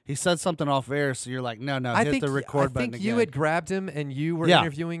he said something off air, so you're like, no, hit the record button I think again. you had grabbed him and you were Yeah.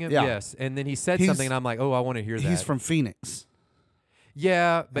 interviewing him. Yeah. Yes, and then he said something, and I'm like, oh, I want to hear that. He's from Phoenix.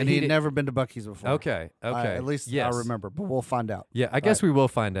 Yeah, but and he he'd did- never been to Buc-ee's before. Okay, okay. At least yes. I remember, but we'll find out. Yeah, I guess All we will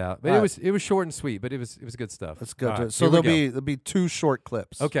find out. But All it was short and sweet, but it was good stuff. Let's go All to right, it. So here we there'll be 2 short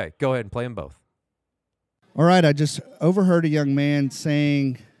clips. Okay, go ahead and play them both. All right, I just overheard a young man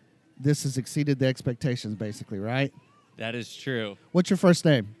saying this has exceeded the expectations, basically, right? That is true. What's your first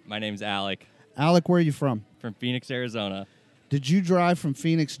name? My name's Alec Alec, where are you from? from Phoenix, Arizona. Did you drive from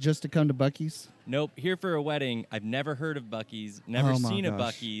Phoenix just to come to Buc-ee's? Nope, here for a wedding. I've never heard of Buc-ee's, never Oh my seen a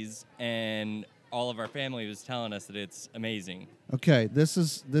gosh. Buc-ee's, and all of our family was telling us that it's amazing. Okay, this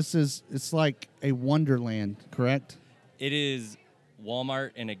is it's like a wonderland, correct? It is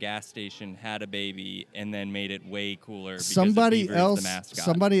Walmart and a gas station had a baby and then made it way cooler because Somebody the beaver else is the mascot.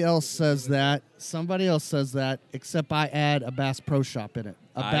 somebody else says that. Somebody else says that, except I add a Bass Pro Shop in it.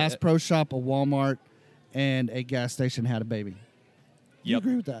 A Bass Pro Shop, a Walmart, and a gas station had a baby. You Yep.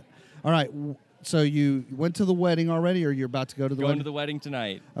 agree with that? All right. So you went to the wedding already, or you're about to go to the Going wedding? to the wedding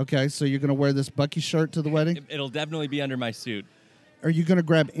tonight. Okay, so you're going to wear this Buc-ee shirt to the wedding? It'll definitely be under my suit. Are you going to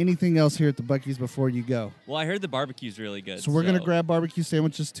grab anything else here at the Buc-ee's before you go? Well, I heard the barbecue's really good. So we're going to grab barbecue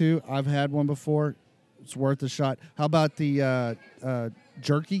sandwiches too. I've had one before. It's worth a shot. How about the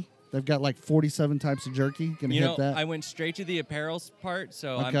jerky? They've got like 47 types of jerky. Gonna You hit know, that? I went straight to the apparel part,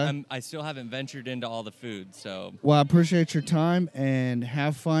 so Okay. I still haven't ventured into all the food. So Well, I appreciate your time and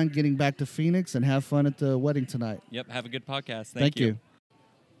have fun getting back to Phoenix and have fun at the wedding tonight. yep, have a good podcast. Thank you.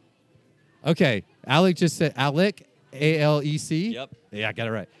 Okay, Alec just said Alec, A-L-E-C. Yep. Yeah, I got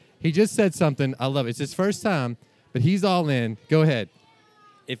it right. He just said something. I love it. It's his first time, but he's all in. Go ahead.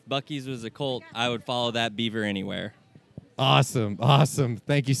 If Buc-ee's was a cult, I would follow that beaver anywhere. Awesome, awesome.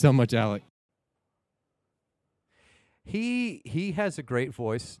 Thank you so much, Alec. He has a great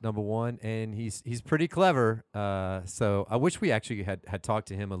voice, number one, and he's pretty clever. So I wish we actually had talked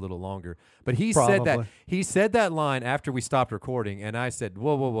to him a little longer. But he said that line after we stopped recording, and I said,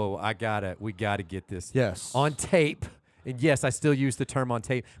 "Whoa! We gotta get this on tape." And yes, I still use the term on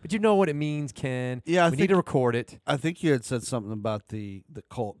tape, but you know what it means, Ken. Yeah, we need to record it. I think you had said something about the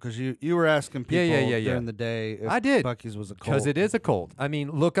cult because you were asking people during the day if I did. Buc-ee's was a cult. Because it is a cult. I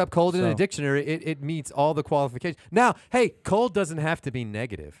mean, look up cult in a dictionary. It meets all the qualifications. Now, hey, cult doesn't have to be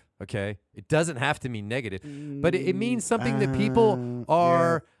negative, okay? It doesn't have to be negative. But it means something that people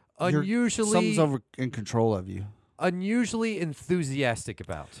are unusually... Something's over in control of you. Unusually enthusiastic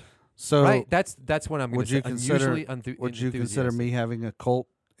about. So right? That's what I'm going to say. Unusually would you consider me having a cult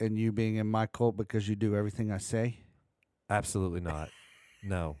and you being in my cult because you do everything I say? Absolutely not.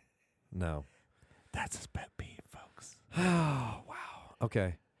 No. That's his pet peeve, folks. Oh, wow.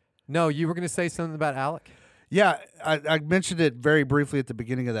 Okay. No, you were going to say something about Alec? Yeah, I mentioned it very briefly at the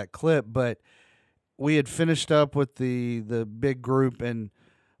beginning of that clip, but we had finished up with the big group and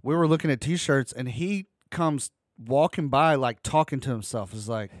we were looking at T-shirts and he comes walking by like talking to himself. It's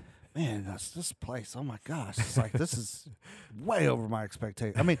like, man, this place, oh my gosh. It's like, this is way over my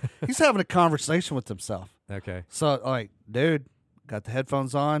expectation. I mean, he's having a conversation with himself. Okay. So, like, dude, got the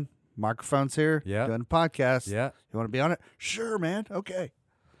headphones on, microphone's here, doing a podcast. Yeah. You want to be on it? Sure, man. Okay.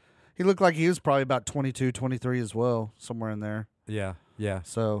 He looked like he was probably about 22, 23 as well, somewhere in there. Yeah.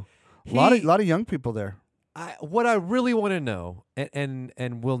 So, a lot of young people there. What I really want to know,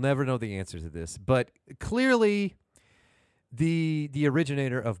 and we'll never know the answer to this, but clearly the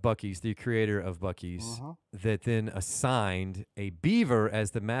originator of Buc-ee's, the creator of Buc-ee's, that then assigned a beaver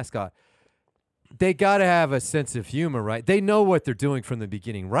as the mascot, they got to have a sense of humor, right? They know what they're doing from the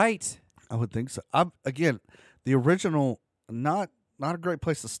beginning, right? I would think so. Again, the original, not a great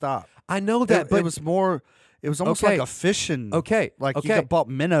place to stop. I know that, but it was more... It was almost like a fishing. Like you got bought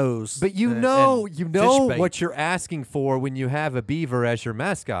minnows. But you know what you're asking for when you have a beaver as your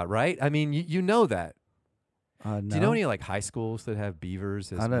mascot, right? I mean, you know that. No. Do you know any like high schools that have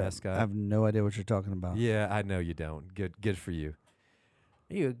beavers as mascot? I have no idea what you're talking about. Yeah, I know you don't. Good for you.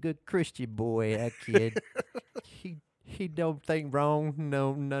 You're a good Christian boy, that kid. he don't think wrong,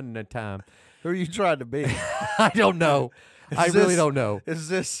 none of the time. Who are you trying to be? I don't know. I really don't know. Is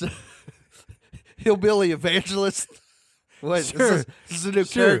this hillbilly evangelist? What? Sure. Is this a new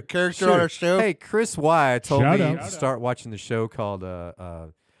character on our show? Hey, Chris Wyatt told Shout me out. to start watching the show called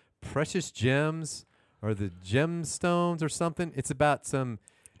Precious Gems or the Gemstones or something. It's about some...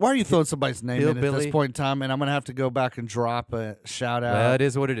 Why are you throwing somebody's name in at hillbilly. this point in time? And I'm going to have to go back and drop a shout out. Well, it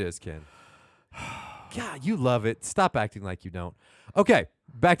is what it is, Ken. God, you love it. Stop acting like you don't. Okay,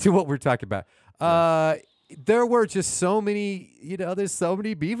 back to what we're talking about. There were just so many, there's so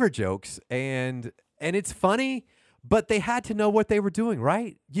many beaver jokes, and it's funny, but they had to know what they were doing,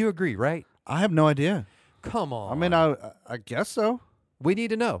 right? You agree, right? I have no idea. Come on. I mean, I guess so. We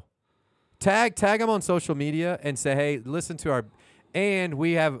need to know. Tag them on social media and say, hey, listen to our, and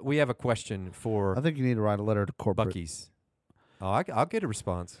we have a question for I think you need to write a letter to corporate. Buc-ee's. Oh, I'll get a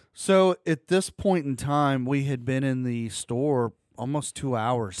response. So at this point in time, we had been in the store almost 2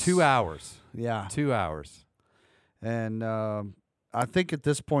 hours. 2 hours. Yeah. 2 hours. And I think at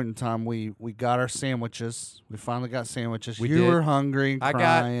this point in time, we got our sandwiches. We finally got sandwiches. We you did. were hungry and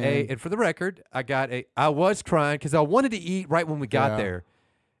crying. And for the record, I was crying because I wanted to eat right when we got there.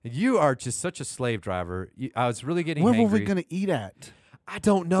 You are just such a slave driver. I was really getting Where hangry. were we going to eat at? I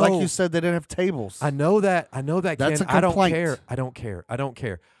don't know. Like you said, they didn't have tables. I know that. That's Ken. a complaint. I don't care.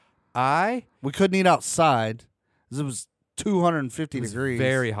 We couldn't eat outside. It was 250 It was degrees.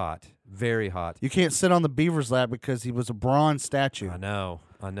 very hot. Very hot. You can't sit on the beaver's lap because he was a bronze statue. I know.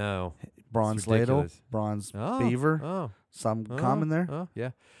 Bronze It's ladle, ridiculous. bronze beaver. Oh. Some common there. Oh,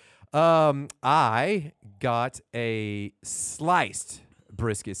 yeah. I got a sliced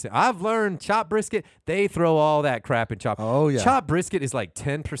brisket. I've learned chopped brisket, they throw all that crap in chopped. Oh, yeah. Chopped brisket is like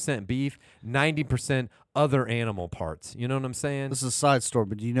 10% beef, 90% other animal parts. You know what I'm saying? This is a side story,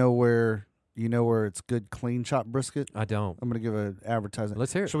 but do you know where it's good, clean chopped brisket? I don't. I'm going to give an advertisement.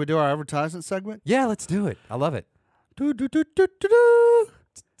 Let's hear it. Should we do our advertisement segment? Yeah, let's do it. I love it. Do.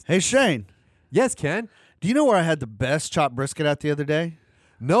 Hey, Shane. Yes, Ken? Do you know where I had the best chopped brisket at the other day?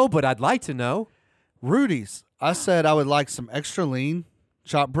 No, but I'd like to know. Rudy's. I said I would like some extra lean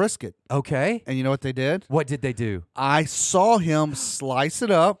chopped brisket. Okay. And you know what they did? What did they do? I saw him slice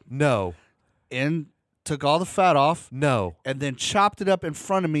it up No. and took all the fat off. No. And then chopped it up in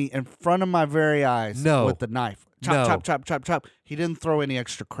front of me, in front of my very eyes. No. With the knife. Chop, No. chop, chop, chop, chop. He didn't throw any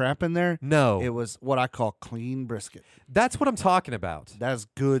extra crap in there. No. It was what I call clean brisket. That's what I'm talking about. That's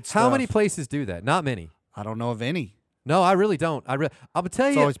good stuff. How many places do that? Not many. I don't know of any. No, I really don't. I'm gonna tell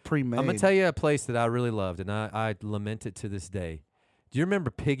It's you. always pre-made. I'm gonna tell you a place that I really loved, and I lament it to this day. Do you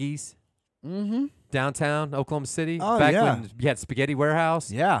remember Piggy's? Mm-hmm. Downtown Oklahoma City. Oh, back yeah. when you had Spaghetti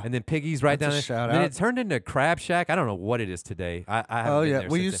Warehouse. Yeah. And then Piggy's right That's a down there. shout Then out. it turned into Crab Shack. I don't know what it is today. I haven't Oh been yeah, there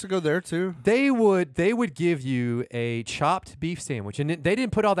we since used to go there too. They would give you a chopped beef sandwich, and they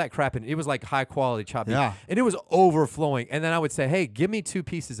didn't put all that crap in it. It was like high quality chopped beef, Yeah. and it was overflowing. And then I would say, "Hey, give me 2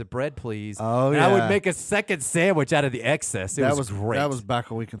 pieces of bread, please." Oh, and I would yeah. make a second sandwich out of the excess. It was great. That was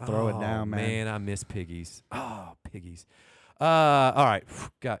back when we could throw it down, man. Man, I miss Piggy's. Oh, Piggy's. All right,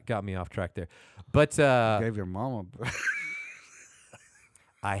 got me off track there, but Gave your mama.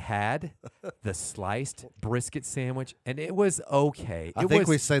 I had the sliced brisket sandwich, and it was okay. I think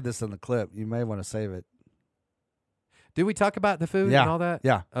we say this in the clip. You may want to save it. Did we talk about the food Yeah. and all that?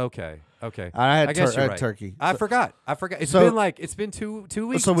 Yeah. Okay. I had, guess you're I had right. turkey. I So- forgot. It's been two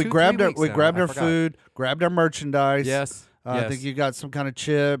weeks. So we 2-3 grabbed our weeks now. grabbed I our forgot. food, grabbed our merchandise. Yes. I think you got some kind of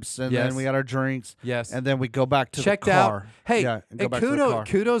chips, and Yes. then we got our drinks. Yes. And then we go back to Checked the car. out. Hey, yeah, and go and back to the car.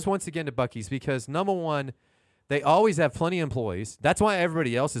 kudos once again to Buc-ee's because number one, they always have plenty of employees. That's why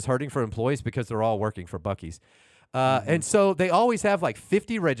everybody else is hurting for employees because they're all working for Buc-ee's. And so they always have like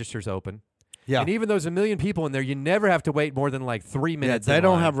 50 registers open. Yeah. And even though there's a million people in there, you never have to wait more than like 3 Yeah, minutes. they in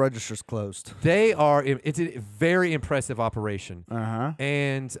don't line. have registers closed. They are. It's a very impressive operation. Uh-huh.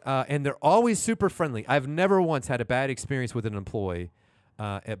 And they're always super friendly. I've never once had a bad experience with an employee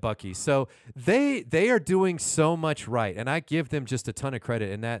at Buc-ee's. So they are doing so much right, and I give them just a ton of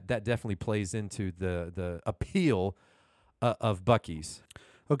credit, and that definitely plays into the appeal of Buc-ee's.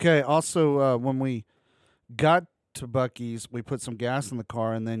 Okay. Also, when we got to Buc-ee's, we put some gas in the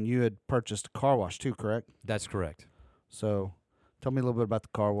car, and then you had purchased a car wash too, correct? That's correct. So, tell me a little bit about the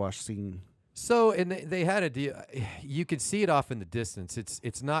car wash scene. So, and they had a deal. You could see it off in the distance.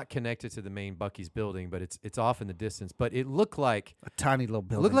 It's not connected to the main Buc-ee's building, but it's off in the distance. But it looked like A tiny little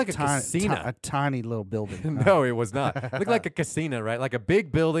building. looked like a Tiny- casino. a tiny little building. No, it was not. It looked like a casino, right? Like a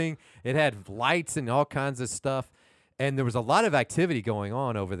big building. It had lights and all kinds of stuff. And there was a lot of activity going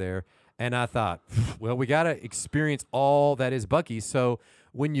on over there. And I thought, well, we got to experience all that is Buc-ee's. So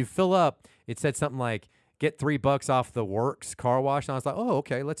when you fill up, it said something like, get $3 off the Works car wash. And I was like, oh,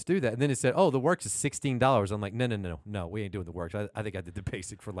 okay, let's do that. And then it said, oh, the Works is $16. I'm like, no, we ain't doing the Works. I think I did the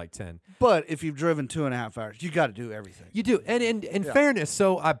basic for like 10. But if you've driven 2.5 hours, you got to do everything. You do. And in fairness,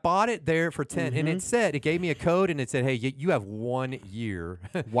 so I bought it there for 10 and it gave me a code and it said, hey, you have 1 year.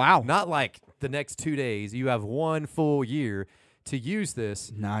 Wow. Not like the next 2 days. You have 1 full year to use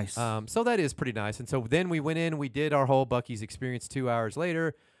this. Nice. So that is pretty nice. And so then we went in, we did our whole Buc-ee's experience. 2 hours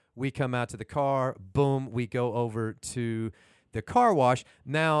later, we come out to the car, boom, we go over to the car wash.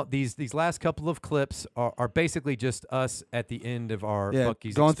 Now, these last couple of clips are basically just us at the end of our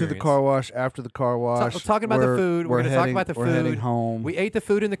Buc-ee's going through the experience. car wash, after the car wash. Talking about the food. We're going to talk about the food. We're heading home. We ate the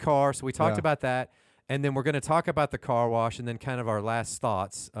food in the car, so we talked Yeah. about that. And then we're going to talk about the car wash and then kind of our last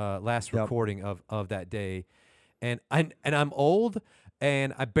thoughts, last recording of that day. And I'm old,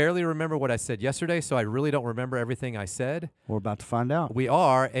 and I barely remember what I said yesterday, so I really don't remember everything I said. We're about to find out. We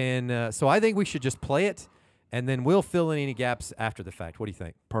are, and so I think we should just play it, and then we'll fill in any gaps after the fact. What do you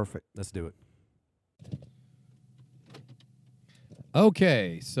think? Perfect. Let's do it.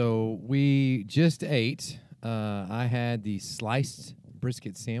 Okay, so we just ate. I had the sliced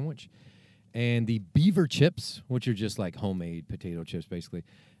brisket sandwich and the beaver chips, which are just like homemade potato chips, basically.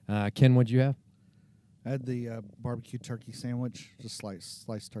 Ken, what'd you have? I had the barbecue turkey sandwich, just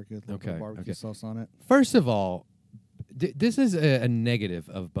sliced turkey with a little bit of barbecue sauce on it. First of all, this is a negative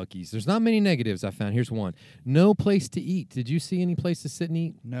of Buc-ee's. There's not many negatives I found. Here's one. No place to eat. Did you see any place to sit and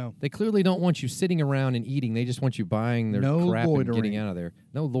eat? No. They clearly don't want you sitting around and eating. They just want you buying their crap and getting out of there.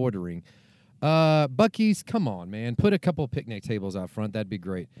 No loitering. Buc-ee's, come on, man. Put a couple of picnic tables out front. That'd be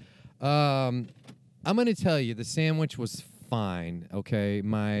great. I'm going to tell you, the sandwich was fine, okay?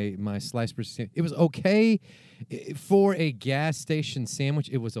 My sliced brisket sandwich, it was okay. For a gas station sandwich,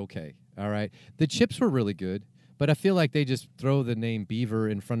 it was okay, all right? The chips were really good, but I feel like they just throw the name Beaver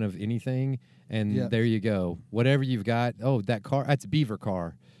in front of anything, and there you go. Whatever you've got, oh, that car, that's Beaver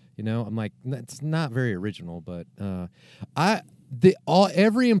car. You know, I'm like, that's not very original, but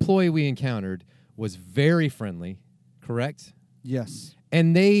every employee we encountered was very friendly, correct? Yes.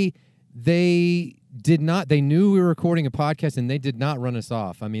 And they did not. They knew we were recording a podcast, and they did not run us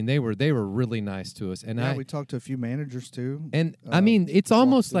off. I mean, they were really nice to us. And we talked to a few managers too. And I mean, it's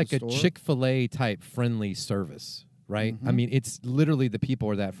almost like a Chick-fil-A type friendly service, right? Mm-hmm. I mean, it's literally the people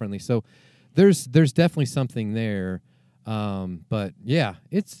are that friendly. So there's definitely something there. But yeah,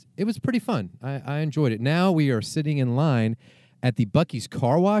 it was pretty fun. I enjoyed it. Now we are sitting in line at the Buc-ee's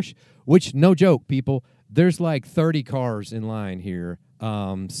car wash, which, no joke, people, there's like 30 cars in line here.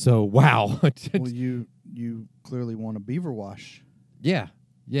 So wow. Well, you clearly want a beaver wash. Yeah.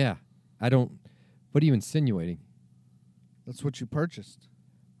 What are you insinuating? That's what you purchased.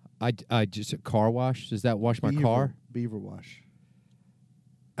 I just a car wash. Does that wash my car? Beaver wash.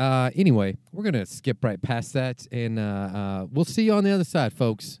 Anyway, we're gonna skip right past that, and we'll see you on the other side,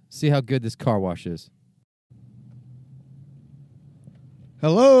 folks. See how good this car wash is.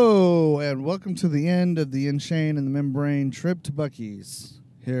 Hello, and welcome to the end of the Inshane and the Membrane trip to Buc-ee's.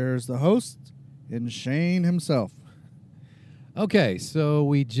 Here's the host, Inshane himself. Okay, so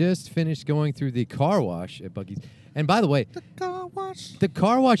we just finished going through the car wash at Buc-ee's. And by the way, the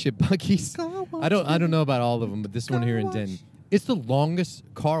car wash at Buc-ee's, I don't know about all of them, but this one here in Denton, it's the longest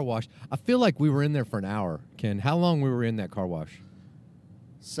car wash. I feel like we were in there for an hour. Ken, how long we were in that car wash?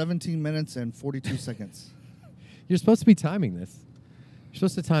 17 minutes and 42 seconds. You're supposed to be timing this. You're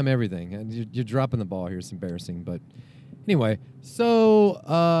supposed to time everything. And you're dropping the ball here. It's embarrassing. But anyway, so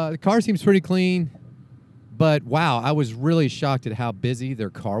the car seems pretty clean. But wow, I was really shocked at how busy their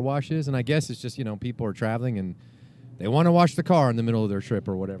car wash is. And I guess it's just, people are traveling and they want to wash the car in the middle of their trip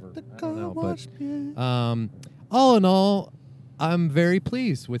or whatever. The car wash, all in all, I'm very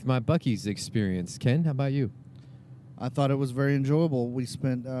pleased with my Buc-ee's experience. Ken, how about you? I thought it was very enjoyable. We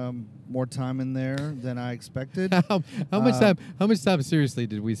spent more time in there than I expected. How much time seriously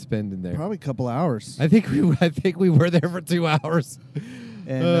did we spend in there? Probably a couple hours. I think we were there for 2 hours.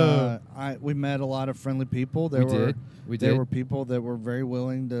 And we met a lot of friendly people. We did. There were people that were very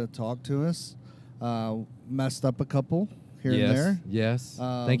willing to talk to us. Messed up a couple here and there. Yes.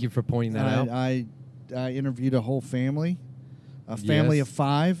 Thank you for pointing that out. I interviewed a whole family. A family of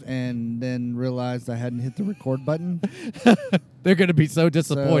 5, and then realized I hadn't hit the record button. They're going to be so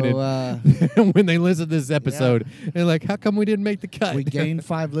disappointed when they listen to this episode. Yeah. They're like, how come we didn't make the cut? We gained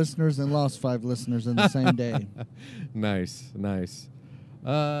 5 listeners and lost 5 listeners in the same day. Nice.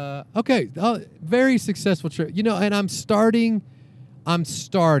 Okay. Very successful trip. And I'm starting. I'm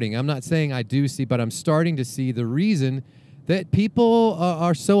not saying I do see, but I'm starting to see the reason that people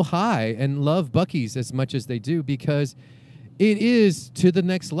are so high and love Buc-ee's as much as they do, because it is to the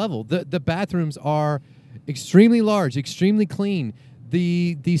next level. The bathrooms are extremely large, extremely clean.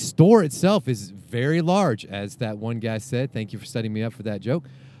 The store itself is very large, as that one guy said. Thank you for setting me up for that joke.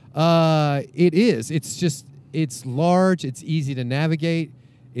 It is. It's large. It's easy to navigate.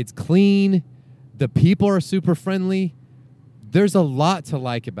 It's clean. The people are super friendly. There's a lot to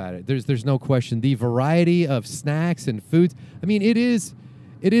like about it. There's no question. The variety of snacks and foods. I mean, it is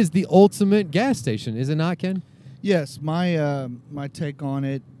the ultimate gas station, is it not, Ken? Yes, my take on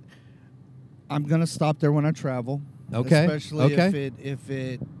it, I'm going to stop there when I travel. Okay. Especially Okay. if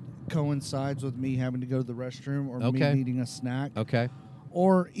it coincides with me having to go to the restroom or Okay. me needing a snack. Okay.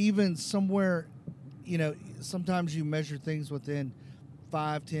 Or even somewhere, sometimes you measure things within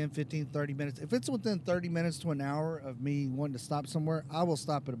 5, 10, 15, 30 minutes. If it's within 30 minutes to an hour of me wanting to stop somewhere, I will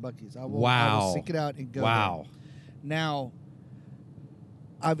stop at a Buc-ee's. I will seek it out and go there. Now,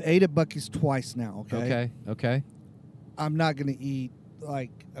 I've ate at Buc-ee's twice now, okay? Okay. I'm not going to eat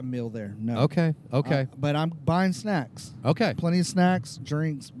like a meal there. No. Okay. But I'm buying snacks. Okay. Plenty of snacks,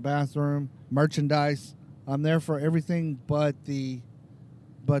 drinks, bathroom, merchandise. I'm there for everything but the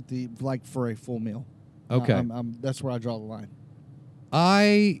like for a full meal. Okay. That's where I draw the line.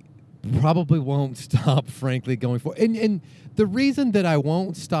 I probably won't stop, frankly, going forward. And the reason that I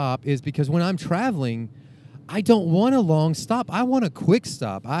won't stop is because when I'm traveling, I don't want a long stop. I want a quick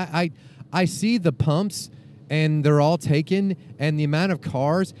stop. I see the pumps and they're all taken, and the amount of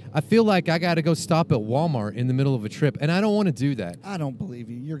cars, I feel like I got to go stop at Walmart in the middle of a trip, and I don't want to do that. I don't believe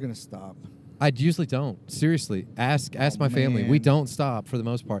you. You're going to stop. I usually don't. Seriously. Ask my family. We don't stop for the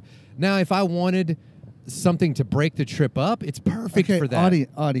most part. Now, if I wanted something to break the trip up, it's perfect for that.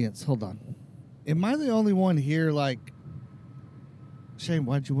 Audience, hold on. Am I the only one here like, Shane,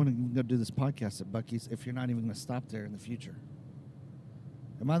 why'd you want to go do this podcast at Buc-ee's if you're not even going to stop there in the future?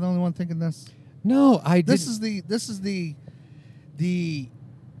 Am I the only one thinking this? No, This is the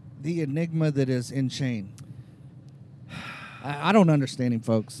enigma that is in Shane. I don't understand him,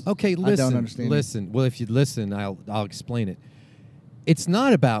 folks. Okay, listen. I don't understand him. Well, if you listen, I'll explain it. It's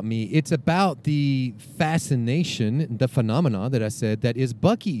not about me. It's about the fascination, the phenomena that I said that is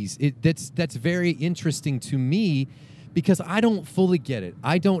Buc-ee's. That's very interesting to me because I don't fully get it.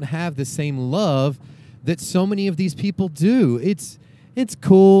 I don't have the same love that so many of these people do. It's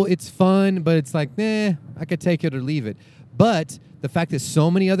cool, it's fun, but it's like, I could take it or leave it. But the fact that so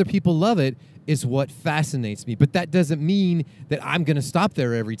many other people love it is what fascinates me. But that doesn't mean that I'm going to stop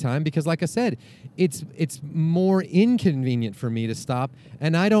there every time because, like I said, it's more inconvenient for me to stop.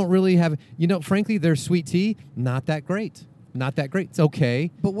 And I don't really have, frankly, their sweet tea, not that great. Not that great. It's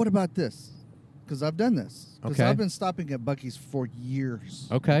okay. But what about this? Because I've done this. Because Okay. I've been stopping at Buc-ee's for years.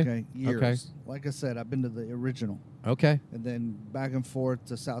 Okay. Years. Okay. Like I said, I've been to the original. Okay. And then back and forth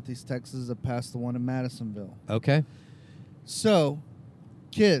to Southeast Texas, past the one in Madisonville. Okay. So,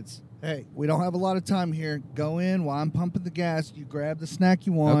 kids, hey, we don't have a lot of time here. Go in while I'm pumping the gas. You grab the snack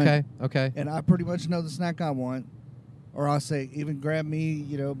you want. Okay. And I pretty much know the snack I want. Or I'll say, even grab me,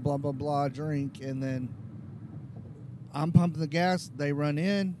 blah, blah, blah, drink. And then I'm pumping the gas. They run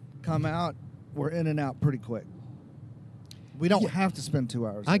in, come out. We're in and out pretty quick. We don't have to spend 2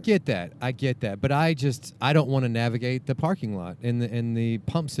 hours. I get that. But I don't want to navigate the parking lot in the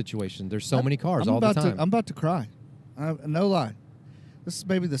pump situation. There's so many cars all the time. I'm about to cry. No lie. This is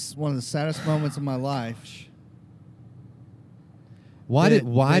maybe one of the saddest moments of my life. Why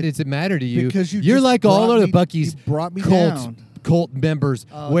does it matter to you? Because you're just like all brought other me- Buc-ee's you brought me down. cult members,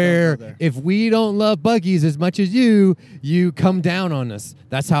 Oh, where don't go there. if we don't love Buc-ee's as much as you come down on us.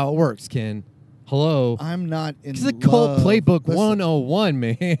 That's how it works, Ken. Hello. I'm not in This is a love. cult playbook Listen, 101,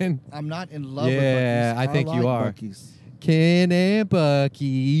 man. I'm not in love with Yeah, Buc-ee's. I think you like are. Buc-ee's. Ken and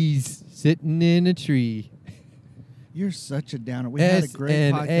Buc-ee's sitting in a tree. You're such a downer. We had a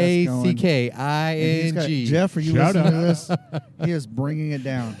great podcast going. SNACKING. Jeff, are you Shout listening to this? He is bringing it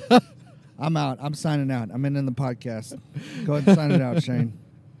down. I'm out. I'm signing out. I'm in the podcast. Go ahead and sign it out, Shane.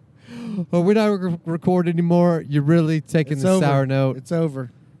 Well, we're not recording anymore. You're really taking It's the over. sour note. It's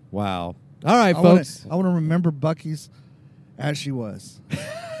over. Wow. All right, I folks. want to remember Buc-ee's as she was,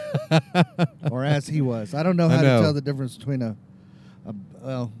 or as he was. I don't know how to tell the difference between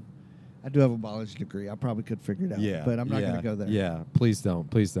well, I do have a biology degree. I probably could figure it out. But I'm not going to go there. Yeah, please don't.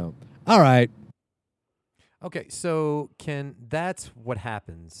 Please don't. All right. Okay, so Ken, that's what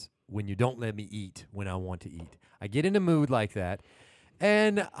happens when you don't let me eat when I want to eat. I get in a mood like that,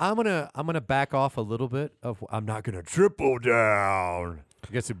 and I'm gonna back off a little bit. I'm not gonna triple down.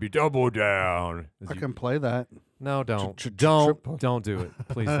 I guess it'd be double down. I can play that. No, don't. Triple. Don't do it.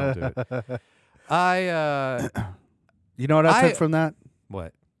 Please don't do it. You know what I took from that?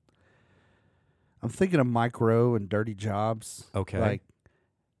 What? I'm thinking of Micro and Dirty Jobs. Okay. Like,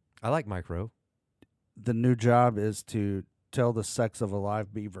 I like Micro. the new job is to tell the sex of a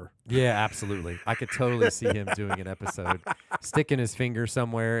live beaver. Yeah, absolutely. I could totally see him doing an episode, sticking his finger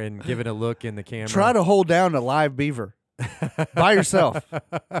somewhere and giving a look in the camera. Try to hold down a live beaver by yourself.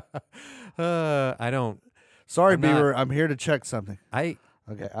 I don't. Sorry, I'm not- beaver. I'm here to check something.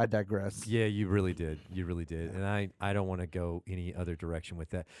 Okay, I digress. Yeah, you really did. You really did. And I don't want to go any other direction with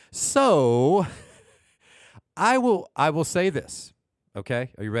that. So I will say this.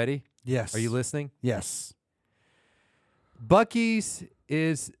 Okay? Are you ready? Yes. Are you listening? Yes. Buc-ee's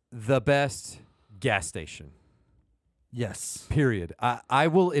is the best gas station. Yes. Period. I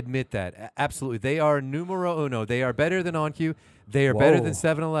will admit that. Absolutely. They are numero uno. They are better than On-Q. They are better than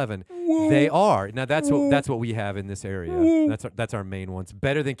 7-Eleven. They are. Now that's what we have in this area. That's our main ones.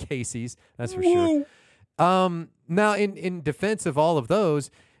 Better than Casey's, that's for sure. Now in defense of all of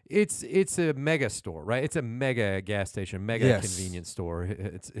those, it's a mega store, right? It's a mega gas station, mega convenience store.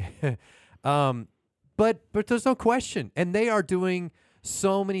 It's but there's no question. And they are doing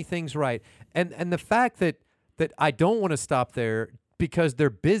so many things right. And the fact that I don't want to stop there because they're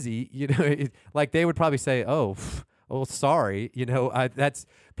busy, like they would probably say, oh, sorry, that's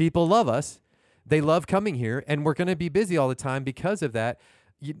people love us. They love coming here, and we're going to be busy all the time because of that.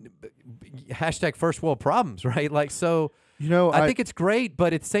 Hashtag first world problems, right? Like, so, I think it's great,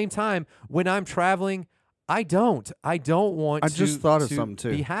 but at the same time, when I'm traveling, I don't want to just thought of something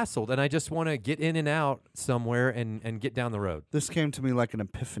too. Be hassled, and I just want to get in and out somewhere and get down the road. This came to me like an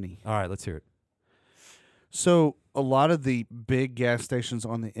epiphany. All right, let's hear it. So a lot of the big gas stations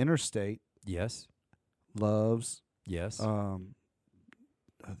on the interstate, yes, Love's, yes, I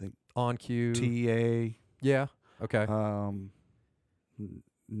think On-Q, TA, yeah, okay,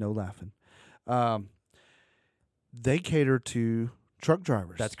 no laughing. They cater to truck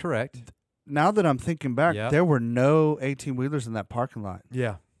drivers. That's correct. Now that I'm thinking back, there were no 18-wheelers in that parking lot.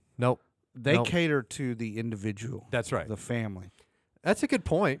 Yeah, nope. They cater to the individual. That's right. The family. That's a good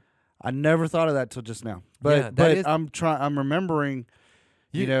point. I never thought of that till just now. But I'm remembering,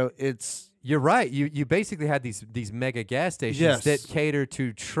 it's. You're right. You basically had these mega gas stations that cater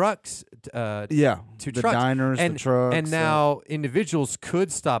to trucks. To the trucks. diners, the trucks. And now individuals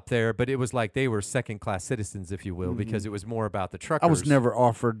could stop there, but it was like they were second-class citizens, if you will, because it was more about the truckers. I was never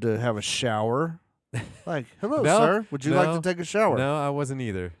offered to have a shower. Like, hello, sir. Would you like to take a shower? No, I wasn't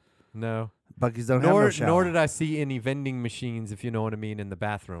either. No. Buc-ee's don't have no shower. Nor did I see any vending machines, if you know what I mean, in the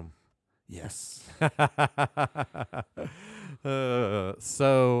bathroom. Yes.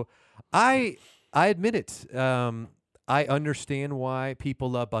 So I admit it. I understand why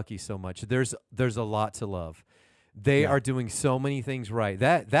people love Buc-ee so much. There's a lot to love. They are doing so many things right.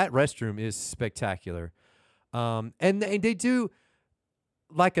 That restroom is spectacular. And they do,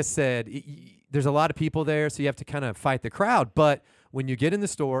 like I said, there's a lot of people there, so you have to kind of fight the crowd. But when you get in the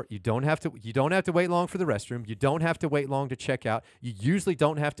store, you don't have to wait long for the restroom. You don't have to wait long to check out. You usually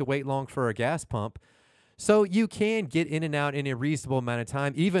don't have to wait long for a gas pump. So you can get in and out in a reasonable amount of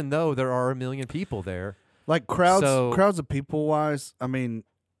time, even though there are a million people there. Like crowds of people wise, I mean,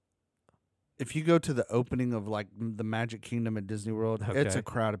 if you go to the opening of like the Magic Kingdom at Disney World, it's a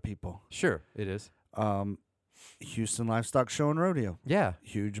crowd of people. Sure, it is. Houston Livestock Show and Rodeo. Yeah.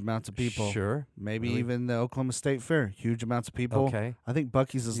 Huge amounts of people. Sure. Maybe even the Oklahoma State Fair. Huge amounts of people. Okay. I think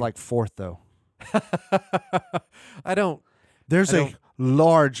Buc-ee's is like fourth, though. There's a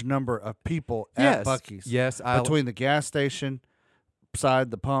large number of people at Buc-ee's. Yes. Between the gas station side,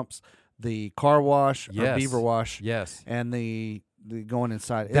 the pumps, the car wash, or beaver wash, and the going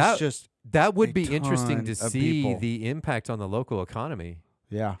inside. It's just that would be interesting to see the impact on the local economy.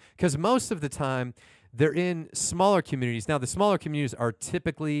 Yeah. Because most of the time, they're in smaller communities. Now, the smaller communities are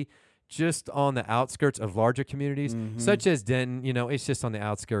typically just on the outskirts of larger communities, such as Denton. It's just on the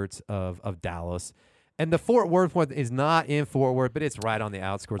outskirts of Dallas. And the Fort Worth one is not in Fort Worth, but it's right on the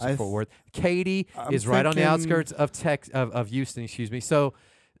outskirts of Fort Worth. Katy is right on the outskirts of Houston, excuse me. So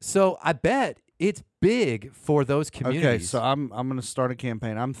I bet it's big for those communities. Okay, so I'm going to start a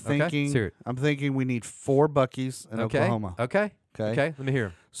campaign. I'm thinking we need 4 Buc-ee's in Oklahoma. Okay. Let me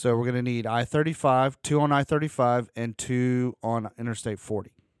hear. So we're going to need I-35, 2 on I-35, and 2 on Interstate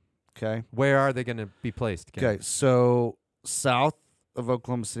 40. Okay. Where are they going to be placed? Okay, so south of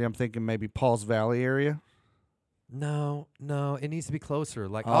Oklahoma City, I'm thinking maybe Pauls Valley area. No, it needs to be closer.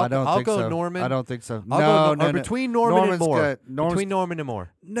 Like I don't think go so. Norman. I don't think so. No, no, between Norman and Moore. Between Norman and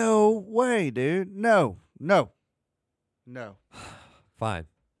Moore. No way, dude. No. Fine.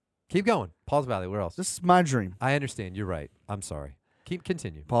 Keep going. Pauls Valley. Where else? This is my dream. I understand. You're right. I'm sorry.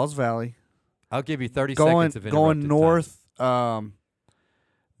 Continue. Pauls Valley. I'll give you 30 seconds of interrupted going north.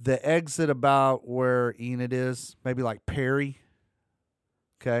 The exit about where Enid is, maybe like Perry.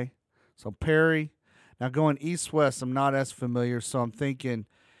 Okay, so Perry. Now going east-west, I'm not as familiar, so I'm thinking,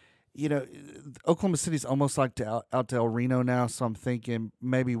 Oklahoma City's almost like out to El Reno now, so I'm thinking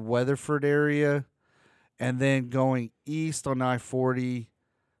maybe Weatherford area, and then going east on I-40,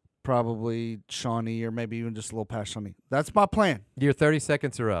 probably Shawnee, or maybe even just a little past Shawnee. That's my plan. Your 30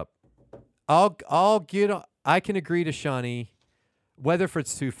 seconds are up. I can agree to Shawnee.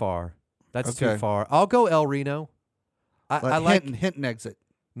 Weatherford's too far. That's too far. I'll go El Reno. I like Hinton exit.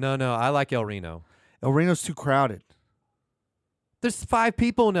 No, I like El Reno. El Reno's too crowded. There's 5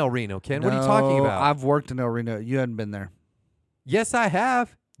 people in El Reno, Ken. What are you talking No, about? I've worked in El Reno. You hadn't been there. Yes, I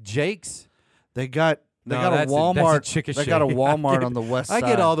have. Jake's. They got a that's Walmart. that's a chicken They got a shake. Walmart on the west side. I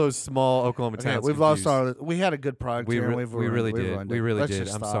get all those small Oklahoma Okay, towns. we've confused. lost our. We had a good product We, here. re- and we really we've did. ruined We it. really Let's did.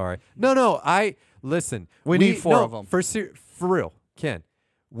 just I'm stop. sorry. No. Listen. We need 4 of them. For real, Ken.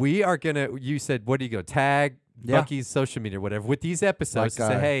 We are gonna. You said, what do you go tag Yeah. Buc-ee's social media, or whatever, with these episodes Like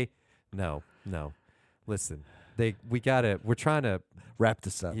to say, I- hey, no. Listen, we're trying to Wrap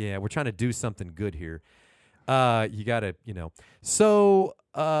this up. Yeah, we're trying to do something good here. You gotta, So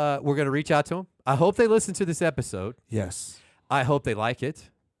we're gonna reach out to them. I hope they listen to this episode. Yes. I hope they like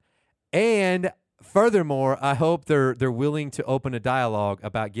it. And furthermore, I hope they're willing to open a dialogue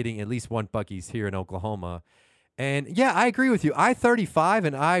about getting at least one Buc-ee's here in Oklahoma. And yeah, I agree with you. I-35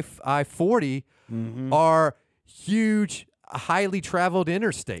 and I-40 are huge, highly traveled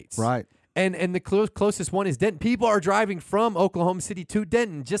interstates. Right. And the closest one is Denton. People are driving from Oklahoma City to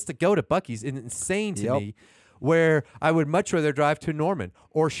Denton just to go to Buc-ee's. It's insane to me, where I would much rather drive to Norman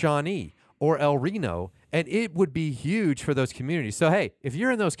or Shawnee or El Reno, and it would be huge for those communities. So, hey, if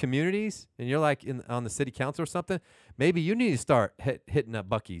you're in those communities and you're like on the city council or something, maybe you need to start hitting up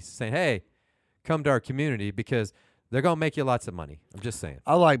Buc-ee's, saying, hey, come to our community, because they're going to make you lots of money. I'm just saying.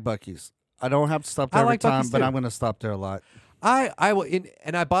 I like Buc-ee's. I don't have to stop there I every like time, Buc-ee's but too. I'm going to stop there a lot. I will,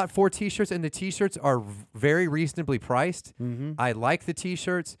 and I bought 4 T-shirts, and the T-shirts are very reasonably priced. I like the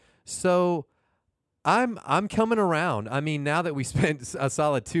T-shirts, so I'm coming around. I mean, now that we spent a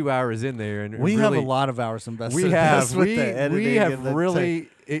solid 2 hours in there, and We really, have a lot of hours invested. we in have this with we, the editing we have and the really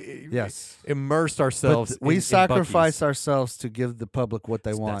Yes. immersed ourselves. But we in sacrifice Buc-ee's. ourselves to give the public what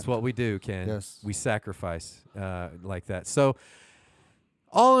they want. That's what we do, Ken. Yes. We sacrifice like that. So,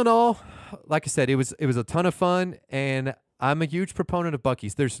 all in all, like I said, it was a ton of fun, and I'm a huge proponent of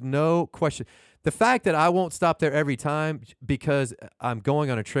Buc-ee's. There's no question. The fact that I won't stop there every time because I'm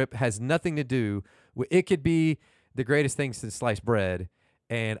going on a trip has nothing to do with it. Could be the greatest thing since sliced bread,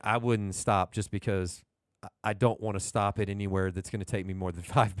 and I wouldn't stop just because I don't want to stop at anywhere that's going to take me more than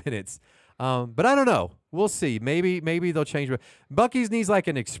 5 minutes. But I don't know. We'll see. Maybe they'll change. Buc-ee's needs like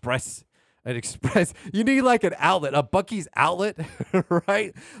an express. You need like an outlet, a Buc-ee's outlet,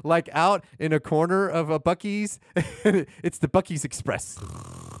 right? Like out in a corner of a Buc-ee's. It's the Buc-ee's Express.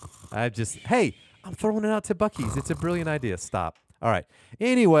 Hey, I'm throwing it out to Buc-ee's. It's a brilliant idea. Stop. All right.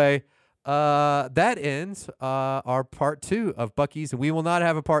 Anyway, that ends our part 2 of Buc-ee's, and we will not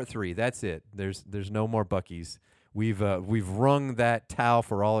have a part 3. That's it. There's no more Buc-ee's. We've wrung that towel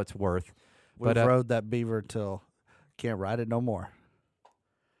for all it's worth. We've rode that beaver till can't ride it no more.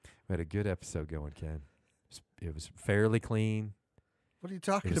 We had a good episode going, Ken. It was fairly clean. What are you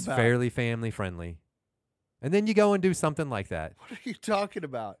talking It was about? fairly family friendly. And then you go and do something like that. What are you talking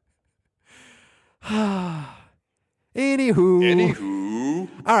about? Anywho.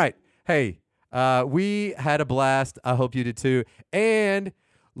 All right. Hey, we had a blast. I hope you did too. And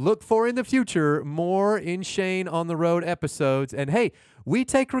look for in the future more In Shane on the Road episodes. And hey, we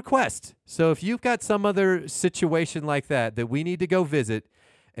take requests. So if you've got some other situation like that we need to go visit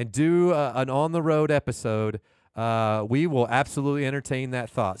and do an on the road episode, we will absolutely entertain that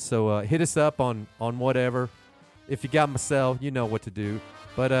thought. So hit us up on whatever. If you got myself, you know what to do.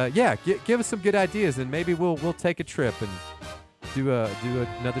 But yeah, give us some good ideas, and maybe we'll take a trip and do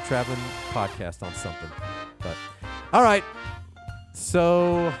another traveling podcast on something. But all right,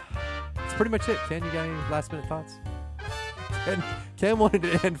 so that's pretty much it. Ken, you got any last minute thoughts? Ken wanted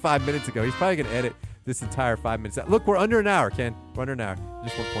to end 5 minutes ago. He's probably gonna edit this entire 5 minutes. Look, we're under an hour, Ken. We're under an hour.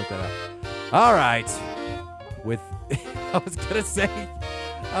 Just want to point that out. All right. I was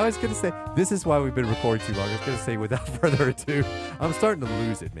gonna say, this is why we've been recording too long. I was gonna say, without further ado, I'm starting to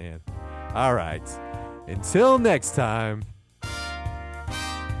lose it, man. All right. Until next time.